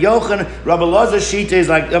that Rabbi Yochanan, Rabbi Elazar's shita is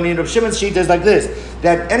like? Rabbi Shimon's shita is like this: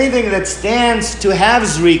 that anything that stands to have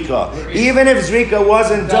zrika, even if zrika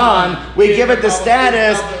wasn't done, we give it the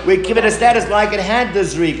status. We give it a status like it had the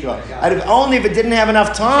zrika, and only if it didn't have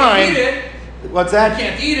enough time. What's that? You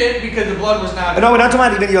can't eat it because the blood was not. No, we're not talking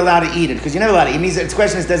about even you're allowed to eat it, because you're never allowed to eat it. It means the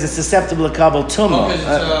question is, does it susceptible to kabel tumah?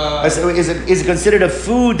 Is it considered a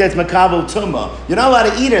food that's makabel tumah? You're not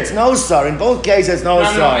allowed to eat it. It's no sar. In both cases, no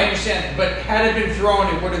sar. No, I understand. But had it been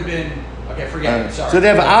thrown, it would have been. Okay, forget it. Sorry. So they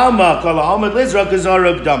have alma kol alma lizra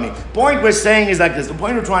kazaruk dummy. Point we're saying is like this. The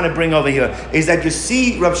point we're trying to bring over here is that you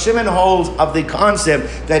see Rav Shimon holds of the concept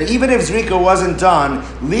that even if zrika wasn't done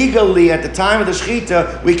legally at the time of the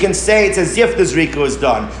shechita, we can say it's as if the zrika was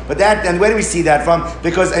done. But that, and where do we see that from?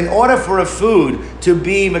 Because in order for a food to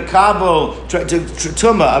be makabel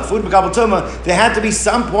tumah, a food makabel tumah, there had to be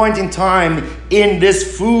some point in time in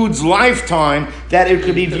this food's lifetime that it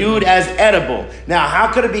could be viewed as edible. Now, how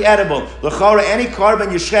could it be edible? L'chora, any carbon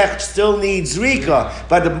yeshech still needs zrika.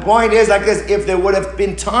 But the point is like this: if there would have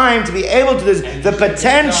been time to be able to do this, the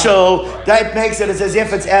potential that makes it as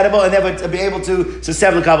if it's edible and never to be able to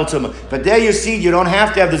susceptible kabel tumah. But there you see, you don't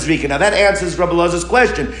have to have the zrika. Now that answers Rabbi Elazar's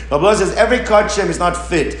question. Rabbi Elazar says every kachim is not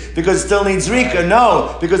fit because it still needs zrika.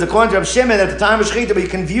 No, because according to Rav Shimon, at the time of shechita, we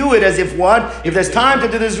can view it as if what? If there's time to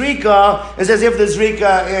do the zrika, it's as if the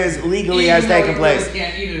zrika is legally has taken place.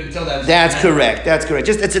 Can't eat it until that's correct. That's correct.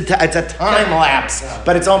 Just it's a time lapse,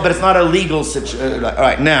 but it's not a legal situation. All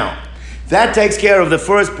right, now that takes care of the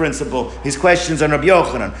first principle. His questions on Rabbi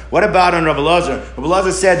Yochanan. What about on Rabbi Elazar? Rabbi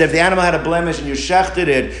Elazar said that if the animal had a blemish and you shechted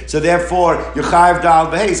it, so therefore you're chayav dal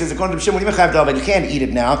b'hei. He says according to Shimon, you can't eat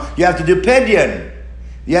it now. You have to do pidyon.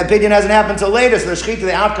 The pidyon hasn't happened until later, so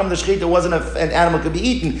the outcome of the shechita wasn't an animal could be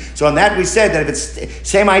eaten. So on that we said that if it's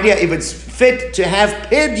same idea, if it's fit to have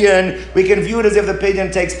pidyon, we can view it as if the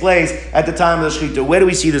pidyon takes place at the time of the shechita. Where do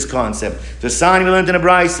we see this concept? The sign we learned in a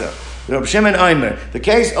brisa. Rabbi Shimon Omer. The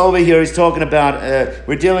case over here is talking about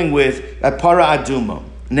we're dealing with a para aduma.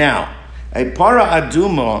 Now, a para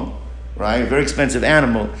aduma, right, a very expensive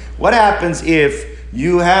animal. What happens if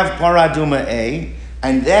you have para aduma A?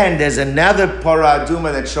 And then there's another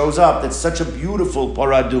paraduma that shows up that's such a beautiful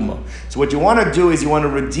paraduma. So what you want to do is you want to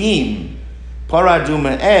redeem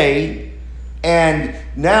paraduma A and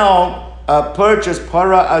now purchase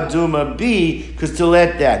paraduma B, because to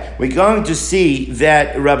let that. We're going to see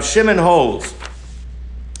that Rab Shimon holds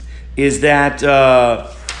is that,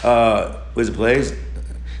 where's the place?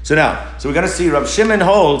 So we're going to see Rav Shimon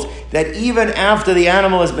holds that even after the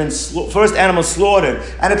animal has been first animal slaughtered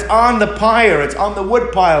and it's on the pyre, it's on the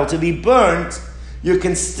wood pile to be burnt, you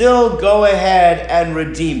can still go ahead and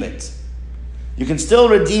redeem it. You can still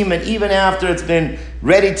redeem it even after it's been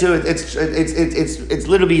ready to. It's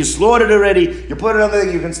literally you slaughtered already. You put it on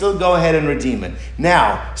there. You can still go ahead and redeem it.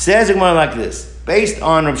 Now says it more like this, based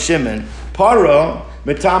on Rav Shimon, para.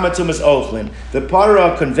 Metama tumas ochlin. The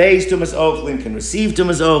para conveys tumas ochlin, can receive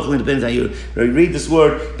tumas ochlin, depends how you read this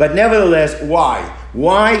word. But nevertheless, why?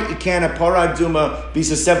 Why can a paraduma be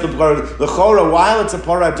susceptible to paraduma? The chora, while it's a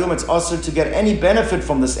paraduma, it's also to get any benefit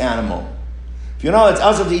from this animal. If you know, it's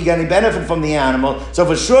also to get any benefit from the animal. So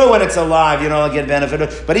for sure, when it's alive, you're not allowed to get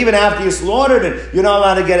benefit. But even after you slaughtered it, you're not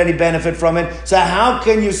allowed to get any benefit from it. So how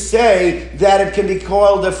can you say that it can be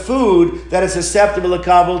called a food that is susceptible to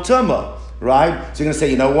kabel tumah? Right? So you're going to say,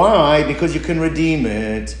 you know why? Because you can redeem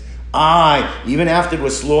it. Even after it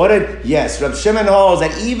was slaughtered? Yes. Rab Shimon holds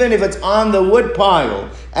that even if it's on the wood pile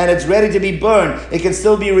and it's ready to be burned, it can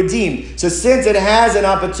still be redeemed. So since it has an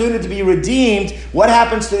opportunity to be redeemed, what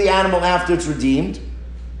happens to the animal after it's redeemed?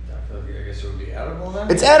 I guess it would be edible then?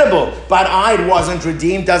 It's edible, but it wasn't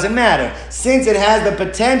redeemed, doesn't matter. Since it has the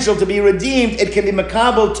potential to be redeemed, it can be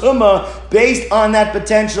makabel tumah based on that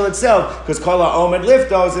potential itself. Because kol ha'omed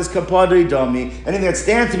liftos is kapodri domi. Anything that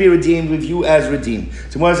stands to be redeemed, we view as redeemed.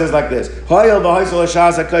 So one says like this: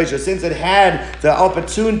 since it had the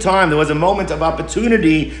opportune time, there was a moment of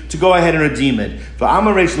opportunity to go ahead and redeem it. For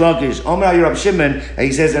Amar Reish Lakish, Omer Rabbi Shifman,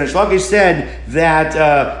 he says, and Reish Lakish said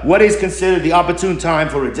that what is considered the opportune time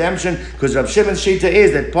for redemption, because Rabbi Shimon's shita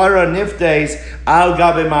is that para niftes al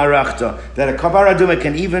gabe marachta, that a kapara duma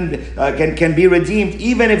can even can be redeemed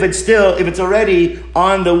even if it's already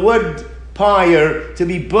on the wood pyre to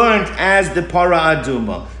be burnt as the para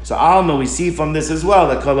aduma. So Alma, we see from this as well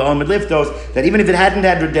that kol ha'omed liftos, that even if it hadn't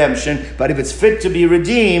had redemption, but if it's fit to be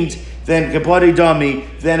redeemed, then kapari dami,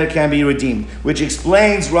 then it can be redeemed. Which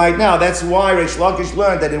explains right now, that's why Reish Lakish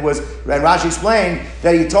learned that it was, and Rashi explained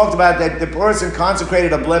that he talked about that the person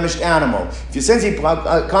consecrated a blemished animal. Since he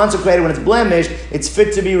consecrated when it's blemished, it's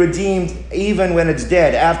fit to be redeemed even when it's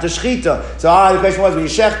dead, after shechita. So the question was, when you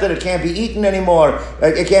shecht it can't be eaten anymore.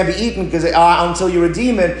 It can't be eaten because until you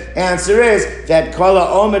redeem it. Answer is that kol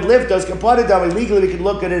ha'omed liftos kapari dami, legally we could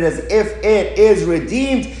look at it as if it is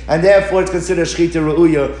redeemed, and therefore it's considered shechita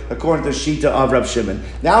re'uya, according to the shita of Rab Shimon.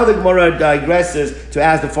 Now the Gemara digresses to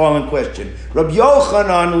ask the following question. Rabbi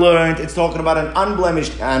Yochanan learned it's talking about an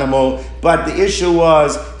unblemished animal, but the issue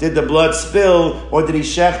was, did the blood spill or did he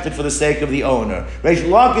shecht it for the sake of the owner? Reish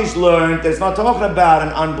Lakish learned that it's not talking about an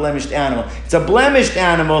unblemished animal. It's a blemished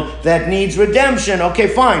animal that needs redemption. Okay,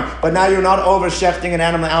 fine, but now you're not over shechting an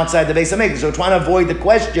animal outside the Beis HaMikdash. So we're trying to avoid the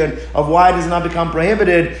question of why does it not become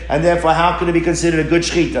prohibited, and therefore how could it be considered a good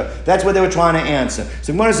shechita? That's what they were trying to answer.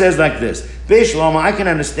 So Gemara says like this: Bishlama, I can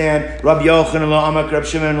understand Rabbi Yochanan lo amak Rabbi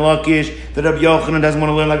Shimon Lakish, that Rabbi Yochanan doesn't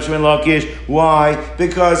want to learn like Shimon Lakish. Why?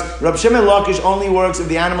 Because Rabbi Shimon Lakish only works if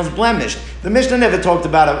the animal's blemished. The Mishnah never talked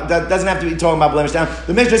about it. That doesn't have to be talking about blemished animal.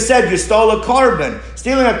 The Mishnah said you stole a carbon.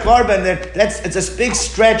 Stealing a carbon, it's a big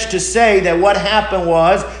stretch to say that what happened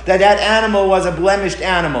was that animal was a blemished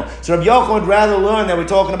animal. So Rabbi Yochanan would rather learn that we're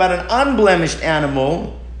talking about an unblemished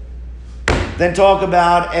animal than talk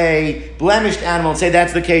about a blemished animal and say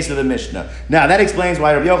that's the case of the Mishnah. Now, that explains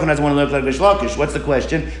why Rabbi Yochanan doesn't want to learn like Reish Lakish. What's the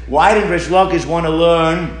question? Why did Reish Lakish want to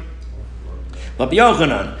learn Rabbi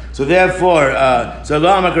Yochanan? So therefore, so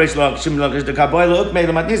Lama Reish Lakish, the Kabbalah Ukmei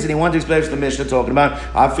Lamatnis, and he wanted to explain what the Mishnah talking about.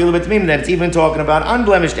 I feel it mean that it's even talking about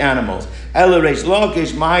unblemished animals. Ela Reish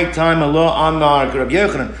Lakish, my time Allah Amar Rabbi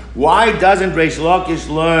Yochanan. Why doesn't Reish Lakish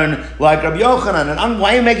learn like Rabbi Yochanan? And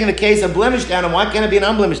why are you making the case of blemished animal? Why can't it be an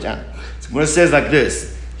unblemished animal? Where it says like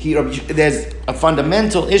this, there's a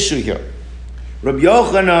fundamental issue here. Rabbi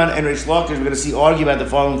Yochanan and Reish Lakish, we're going to see argue about the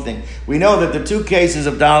following thing. We know that the two cases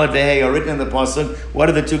of Dalet Vehei are written in the pasuk. What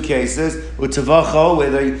are the two cases? Utavacho,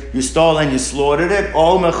 whether you stole and you slaughtered it,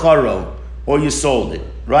 or mecharo, or you sold it.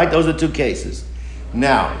 Right? Those are two cases.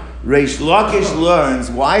 Now, Reish Lakish learns,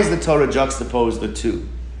 why is the Torah juxtaposed the two?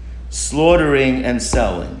 Slaughtering and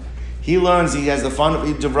selling. He learns, he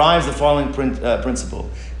derives the following principle.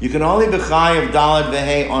 You can only be chayav Dalet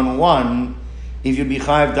Vehei on one if you be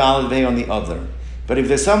chayav Dalet Vehei on the other. But if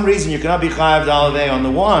there's some reason you cannot be chayav Dalet Vehei on the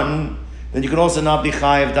one, then you can also not be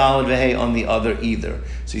chayav Dalet Vehei on the other either.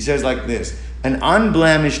 So he says like this: an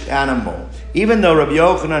unblemished animal, even though Rabbi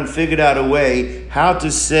Yochanan figured out a way how to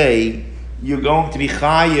say you're going to be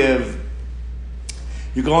chayav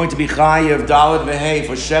Dalet Vehei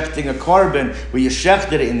for shechting a carbon where you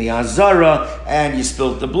shechted it in the Azara and you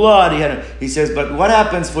spilt the blood. He says, but what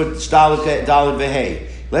happens for Dalet Vehei?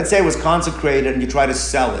 Let's say it was consecrated and you try to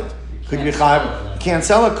sell it. Could you be chayav? You can't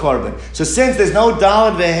sell a carbon. So since there's no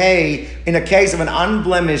Dalet Vehei in a case of an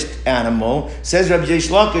unblemished animal, says Rabbi Reish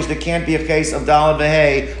Lakish, there can't be a case of Dalet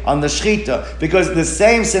Vehei on the shechita, because the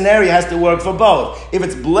same scenario has to work for both. If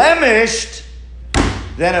it's blemished,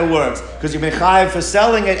 then it works, because you can be chayav for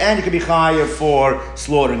selling it and you can be chayav for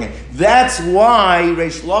slaughtering it. That's why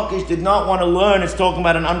Reish Lakish did not want to learn it's talking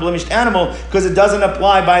about an unblemished animal, because it doesn't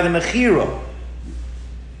apply by the mechira.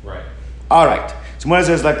 Right. All right. So when it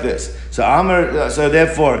says like this, so Amar, as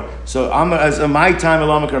my time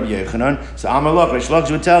Rabbi Yochanan, so Amar Lach, Reish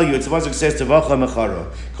Lakish would tell you, it's what it says Tavacha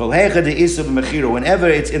Mechara. Kol Hecha de Isa b'Mechira. Whenever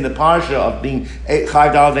it's in the parsha of being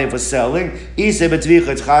Chayav Dalet Vehei for selling, Isa b'Tvicha,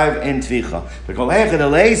 it's Chayav in Tvicha. But Kol Hecha de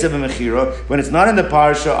Leisa b'Mechira, when it's not in the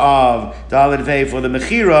parsha of Dalet Vehei for the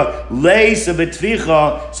Mechira, Leisa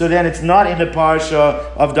b'Tvicha, so then it's not in the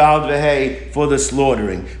parsha of Dalet Vehei for the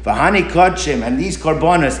slaughtering. V'Hani Kodshim, and these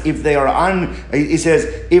karbonas, if they are he says,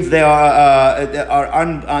 if they are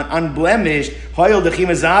unblemished,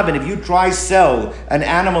 and if you try sell an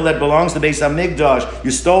animal that belongs to the Beis Hamikdash,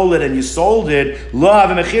 you stole it and you sold it, lo have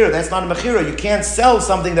a mechira. That's not a mechira. You can't sell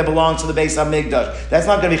something that belongs to the Beis Hamikdash. That's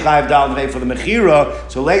not going to be chayiv dal for the mechira.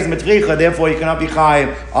 So leis metricha. Therefore, you cannot be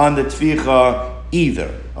chayiv on the tvicha either.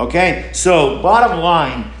 Okay. So bottom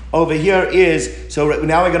line over here is, so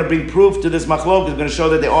now we're going to bring proof to this machlokes. We're going to show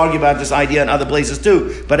that they argue about this idea in other places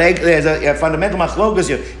too. But there's a fundamental machlokes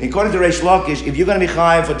here. According to Reish Lakish, if you're going to be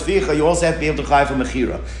chayiv for tvicha, you also have to be able to chayiv for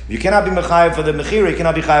mechira. If you cannot be chayiv for the mechira, you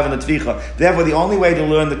cannot be chayiv on the tvicha. Therefore, the only way to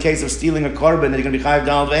learn the case of stealing a carbon that you're going to be chayiv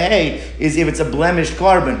dal v'hei is if it's a blemished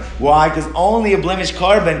carbon. Why? Because only a blemished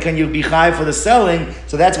carbon can you be chayiv for the selling.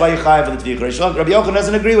 So that's why you're chayiv for the tvicha. Rabbi Yochanan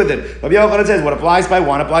doesn't agree with it. Rabbi Yochanan says what applies by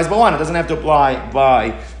one applies by one. It doesn't have to apply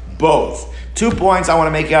by both. 2 points I want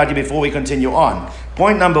to make out here before we continue on.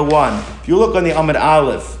 Point number one, if you look on the Amud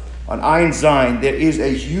Aleph, on Ayin Zayin, there is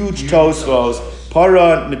a huge Tosfos,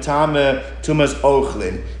 Para Mitame Tumas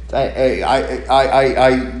Ochlin. I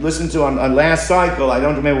listened to on last cycle, I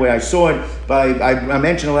don't remember where I saw it, but I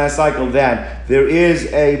mentioned last cycle that there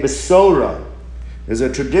is a Besora. There's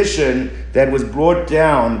a tradition that was brought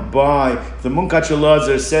down by the Munkat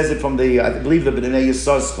Shalazar, says it from I believe the B'nai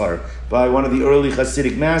Yissaschar, by one of the early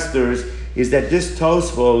Hasidic masters, is that this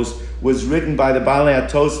Tosfos was written by the Baalei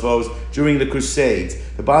Tosfos during the Crusades.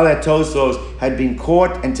 The Baalei Tosfos had been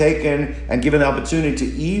caught and taken and given the opportunity to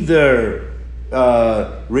either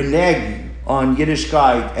renege on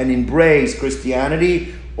Yiddishkeit and embrace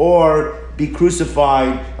Christianity, or be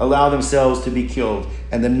crucified, allow themselves to be killed.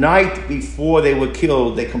 And the night before they were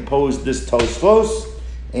killed, they composed this Tosfos,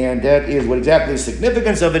 and that is what exactly the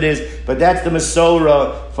significance of it is. But that's the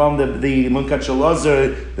Masorah from the Munkat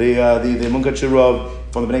Shalazar, the Munkat Shirov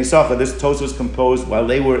from the Bnei Yissaschar. This Tosfos was composed while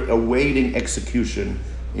they were awaiting execution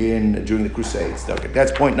during the Crusades. Okay,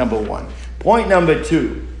 that's point number one. Point number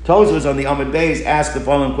two, Tosfos on the Amud Beis asked the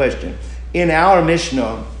following question. In our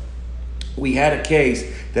Mishnah, we had a case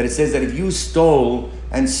that it says that if you stole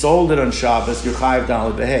and sold it on Shabbos, you're chayiv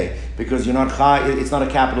daled behei, because you're not chayiv, it's not a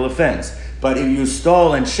capital offense. But if you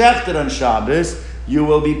stole and shechted on Shabbos, you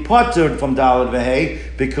will be pottered from daled behei,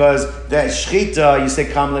 because that shchita, you say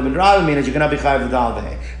kam lev and rabbi, means you cannot be chayiv the daled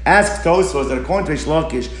behei. Ask Tosfos that according to Reish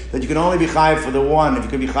Lakish, that you can only be chayiv for the one. If you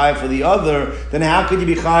can be chayiv for the other, then how could you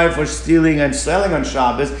be chayiv for stealing and selling on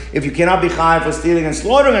Shabbos? If you cannot be chayiv for stealing and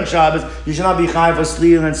slaughtering on Shabbos, you should not be chayiv for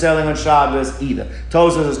stealing and selling on Shabbos either.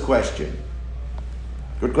 Tosfos' question.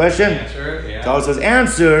 Good question? Tosfos'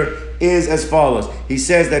 answer is as follows. He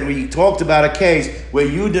says that we talked about a case where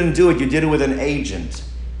you didn't do it, you did it with an agent.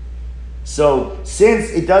 So,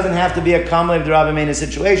 since it doesn't have to be a Kamlev D'Rabbi Meina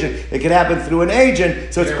situation, it could happen through an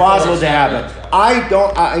agent, so it's possible to happen.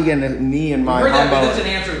 Again, me and my... That's an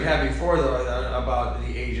answer we had before, though, about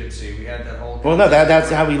the agency. We had that whole... Well, no,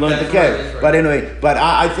 that's how we learned the case. Right. But anyway,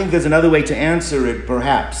 I think there's another way to answer it,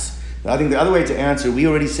 perhaps. I think the other way to answer, we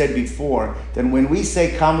already said before, that when we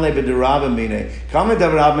say Kamle b'derabba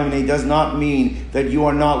mine does not mean that you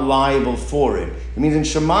are not liable for it. It means in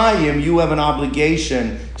Shemayim, you have an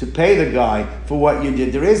obligation to pay the guy for what you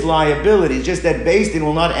did. There is liability. It's just that Beis Din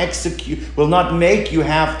will not make you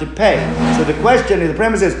have to pay. So the question, the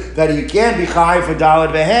premise is that you can't be chayiv for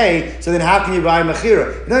daled v'hei, so then how can you buy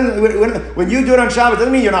mechira? When you do it on Shabbat, it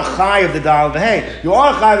doesn't mean you're not chayiv the daled v'hei. You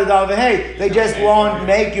are chayiv the daled v'hei. They just won't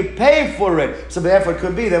make you pay for it. So therefore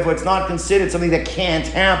it's not considered something that can't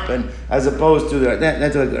happen, as opposed to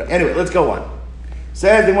that's anyway, let's go on.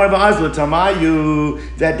 Says the Gemara V'Azla Tamayu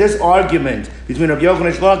that this argument between Rabbi Yochanan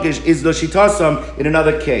and Reish Lakish is the shitasam in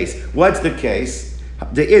another case. What's the case?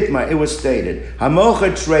 The itma, it was stated.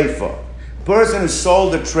 Hamocha treifa. Person who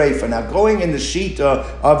sold a treifa. Now going in the shita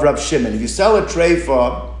of Rab Shimon, if you sell a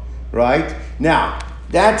treifa, right? Now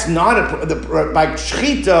that's not by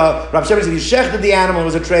shchita. Rab Shimon said you shechted the animal, it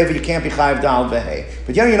was a treifa, you can't be chayiv dal v'hei.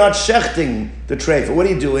 But you're not shechting the treifa. What are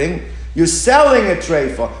you doing? You're selling a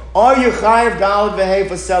treifa. Are you chayiv daled v'hei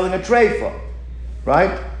for selling a treifa?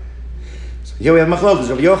 Right? So here we have machlokas.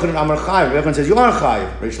 Rabbi Yochanan Amar chayiv. Rabbi Yochanan says you are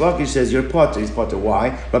chayiv. Reish Lakish says you're potter. He's potter. Why?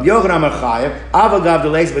 Rabbi Yochanan Amar chayiv. Avagav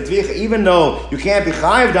deleis b'tvicha. Even though you can't be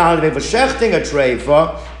chayiv daled v'hei for shechting a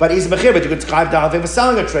treifa, but he's mechir. But you could chayiv daled v'hei for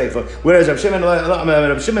selling a treifa. Whereas Rabbi Shimon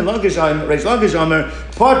Lakish, Reish Lakish Amar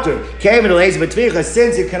potter came in deleis b'tvicha.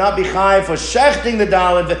 Since you cannot be chayiv for shechting the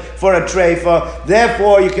daled for a treifa,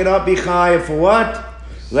 therefore you cannot be chayiv for what?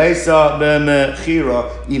 Leisa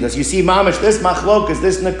b'mechira either. So you see, mamash, this machlokas,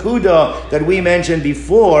 this nakuda that we mentioned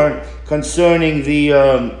before concerning the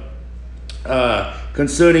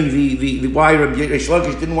concerning the why Reish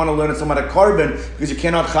Lakish didn't want to learn something about a carbon, because you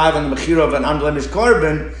cannot chayv on the mechira of an unblemished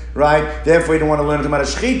carbon, right? Therefore, you don't want to learn something about a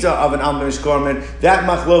shchita of an unblemished carbon. That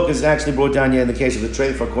machlok is actually brought down here in the case of the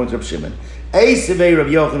treifa according to Reb Shimon. Eisevei Reb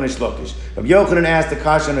Yochanan Reish Lakish. Reb Yochanan asked the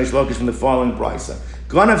kasha on Reish Lakish from the following brisa.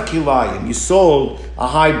 Ganav kilayim, you sold a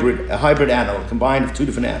hybrid animal, combined of two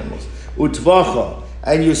different animals. Utvacha,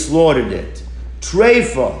 and you slaughtered it.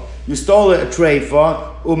 Treifa, you stole a treifa.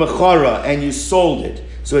 Umechara, and you sold it.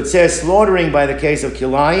 So it says slaughtering by the case of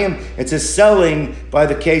kilayim. It says selling by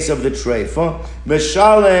the case of the treifa.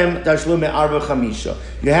 Meshalem tashlume arba chamisha.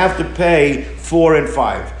 You have to pay 4 and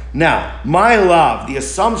 5. Now, my love, the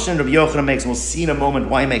assumption Rabbi Yochanan makes, and we'll see in a moment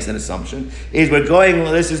why he makes an assumption, is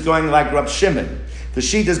this is going like Rab Shimon. The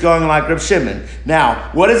sheet is going like Rab Shimon.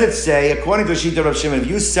 Now, what does it say? According to the sheet of Rab Shimon, if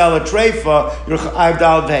you sell a treifa, you're chayav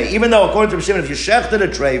dal vei. Even though according to Rab Shimon, if you shechted a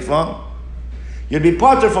treifa, you'd be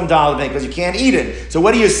potter from dal vei because you can't eat it. So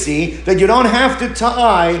what do you see? That you don't have to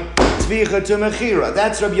tie tvicha to mechira.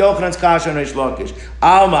 That's Rabbi Yochanan's kasha and Reish Lakish.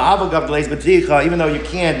 Alma avagav deleis betvicha. Even though you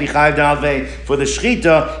can't be chayav dal vei for the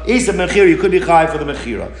shchita, isa mechira you could be chayav for the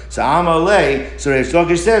mechira. So Alma lei. So Reish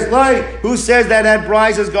Lakish says, lei. Who says that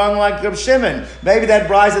price is going like Reb Shimon? Maybe that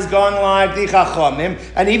price is going like the chachamim.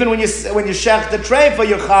 And even when you shech the treifa,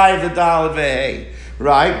 you're chayav the dal vei,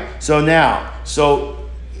 right? So now,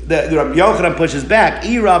 the Rabbi Yochanan pushes back. I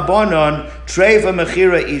rabbanon treifa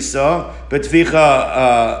mechira isa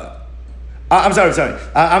betvicha. I'm sorry.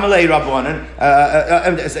 Amalei rabbanon.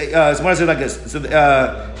 Someone says like this.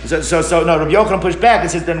 So no. Rabbi Yochanan pushed back and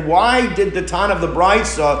says, then why did the Tan of the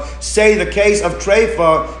Brisa say the case of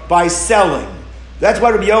treifa by selling? That's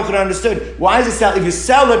what Rabbi Yochanan understood. Why is it sell? If you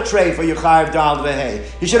sell a treifa, you chayav dal v'hei.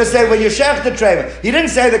 He should have said when you shech the treifa. He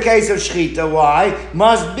didn't say the case of shchita. Why?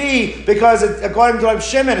 Must be because according to Reb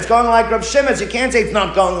Shimon, it's going like Reb Shimon. So you can't say it's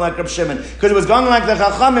not going like Reb Shimon because it was going like the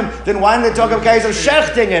Chachamim. Then why didn't they talk of a case of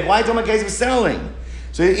shechting it? Why talk about a case of selling?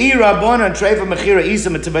 So I rabbanon treifa mechira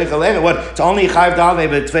isa mitzvei alecha. What? It's only chayav dal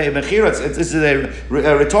v'hei mechira. This is a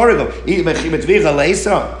rhetorical. Mitzvei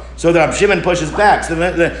alecha. So the Rab Shimon pushes back. So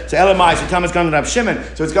Elamai, so Thomas going to Rab Shimon.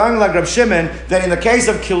 So it's going like Rab Shimon that in the case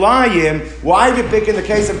of kilayim, why do you pick in the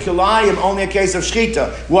case of kilayim only a case of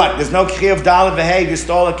shchita? What? There's no chiyuv dalet v'hei. You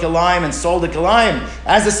stole a kilayim and sold a kilayim.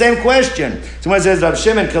 That's the same question. Someone says Rab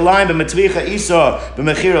Shimon kilayim b'mitzvicha isa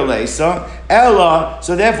b'mechira leisa. Ella.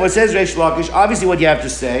 So therefore it says Reish Lakish. Obviously, what you have to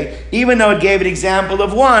say, even though it gave an example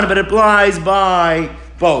of one, but it applies by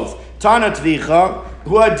both. Tana tvicha.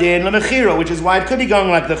 Which is why it could be going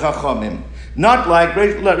like the Chachamim, not like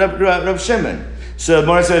Reb Shimon. So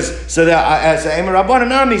Mora says, so as in the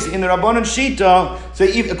Rabbanan Shita, so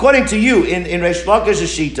according to you, in Reish Lakish's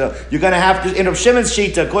Shita, you're going to have to, in Reb Shimon's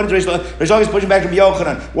Shita, according to Reish Lakish pushing back to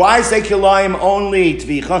Yochanan, why say Kilayim only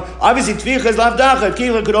Tvicha? Obviously Tvicha is Lavdacha,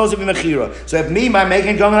 Tvicha could also be Mechira. So if me, by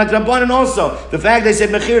making it going like Rabbanan also, the fact they said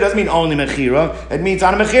Mechira doesn't mean only Mechira, it means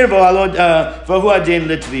on a Mechira, for who adin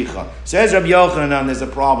Litvicha. Says Rabbi Yochanan, there's a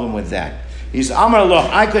problem with that. He says, Amar Allah,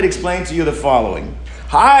 I could explain to you the following.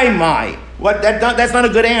 Hi, my. What? That's not a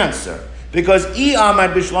good answer. Because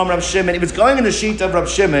Amad Bishlam Rav Shimon, if it's going in the sheet of Rav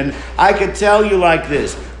Shimon, I could tell you like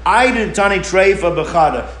this. I did Tani Treifa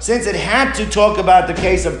Bechada. Since it had to talk about the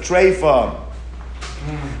case of Treifa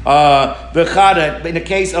Bechada, in the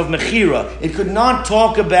case of Mechira, it could not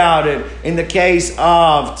talk about it in the case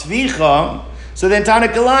of Tvicha. So then Tana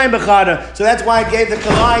Kalayim Bechada. So that's why I gave the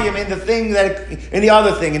Kalayim in the thing in the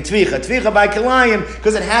other thing, in Tvicha. Tvicha by Kalayim,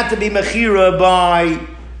 because it had to be Mechira by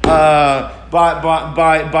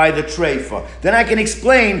the treifa. Then I can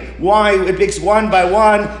explain why it picks one by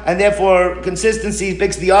one, and therefore consistency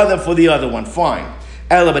picks the other for the other one. Fine.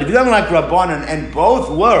 Ella, but if you don't like Rabbanan and both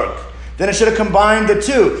work, then it should have combined the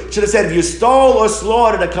two. It should have said, if you stole or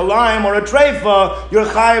slaughtered a kalayim or a treifa, you're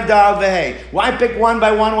chayiv dal v'hei. Why pick one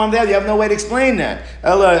by one there? You have no way to explain that.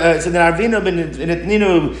 So then Arvino ben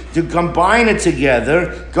to combine it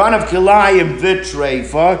together, ganav kalayim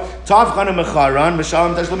v'treifa, tavchanu mecharan,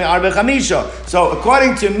 m'shalom tashlumi arbe chamisha. So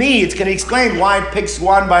according to me, it's going to explain why it picks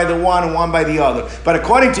one by the one and one by the other. But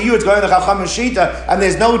according to you, it's going to Chacham Shita, and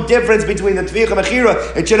there's no difference between the tvicha and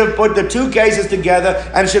mechira. It should have put the two cases together,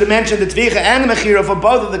 and should have mentioned the tvicha and the mechira for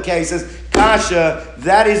both of the cases. Kasha,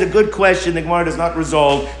 that is a good question the Gemara does not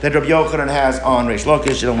resolve that Rabbi Yochanan has on Reish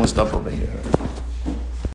Lakish. It almost up over here.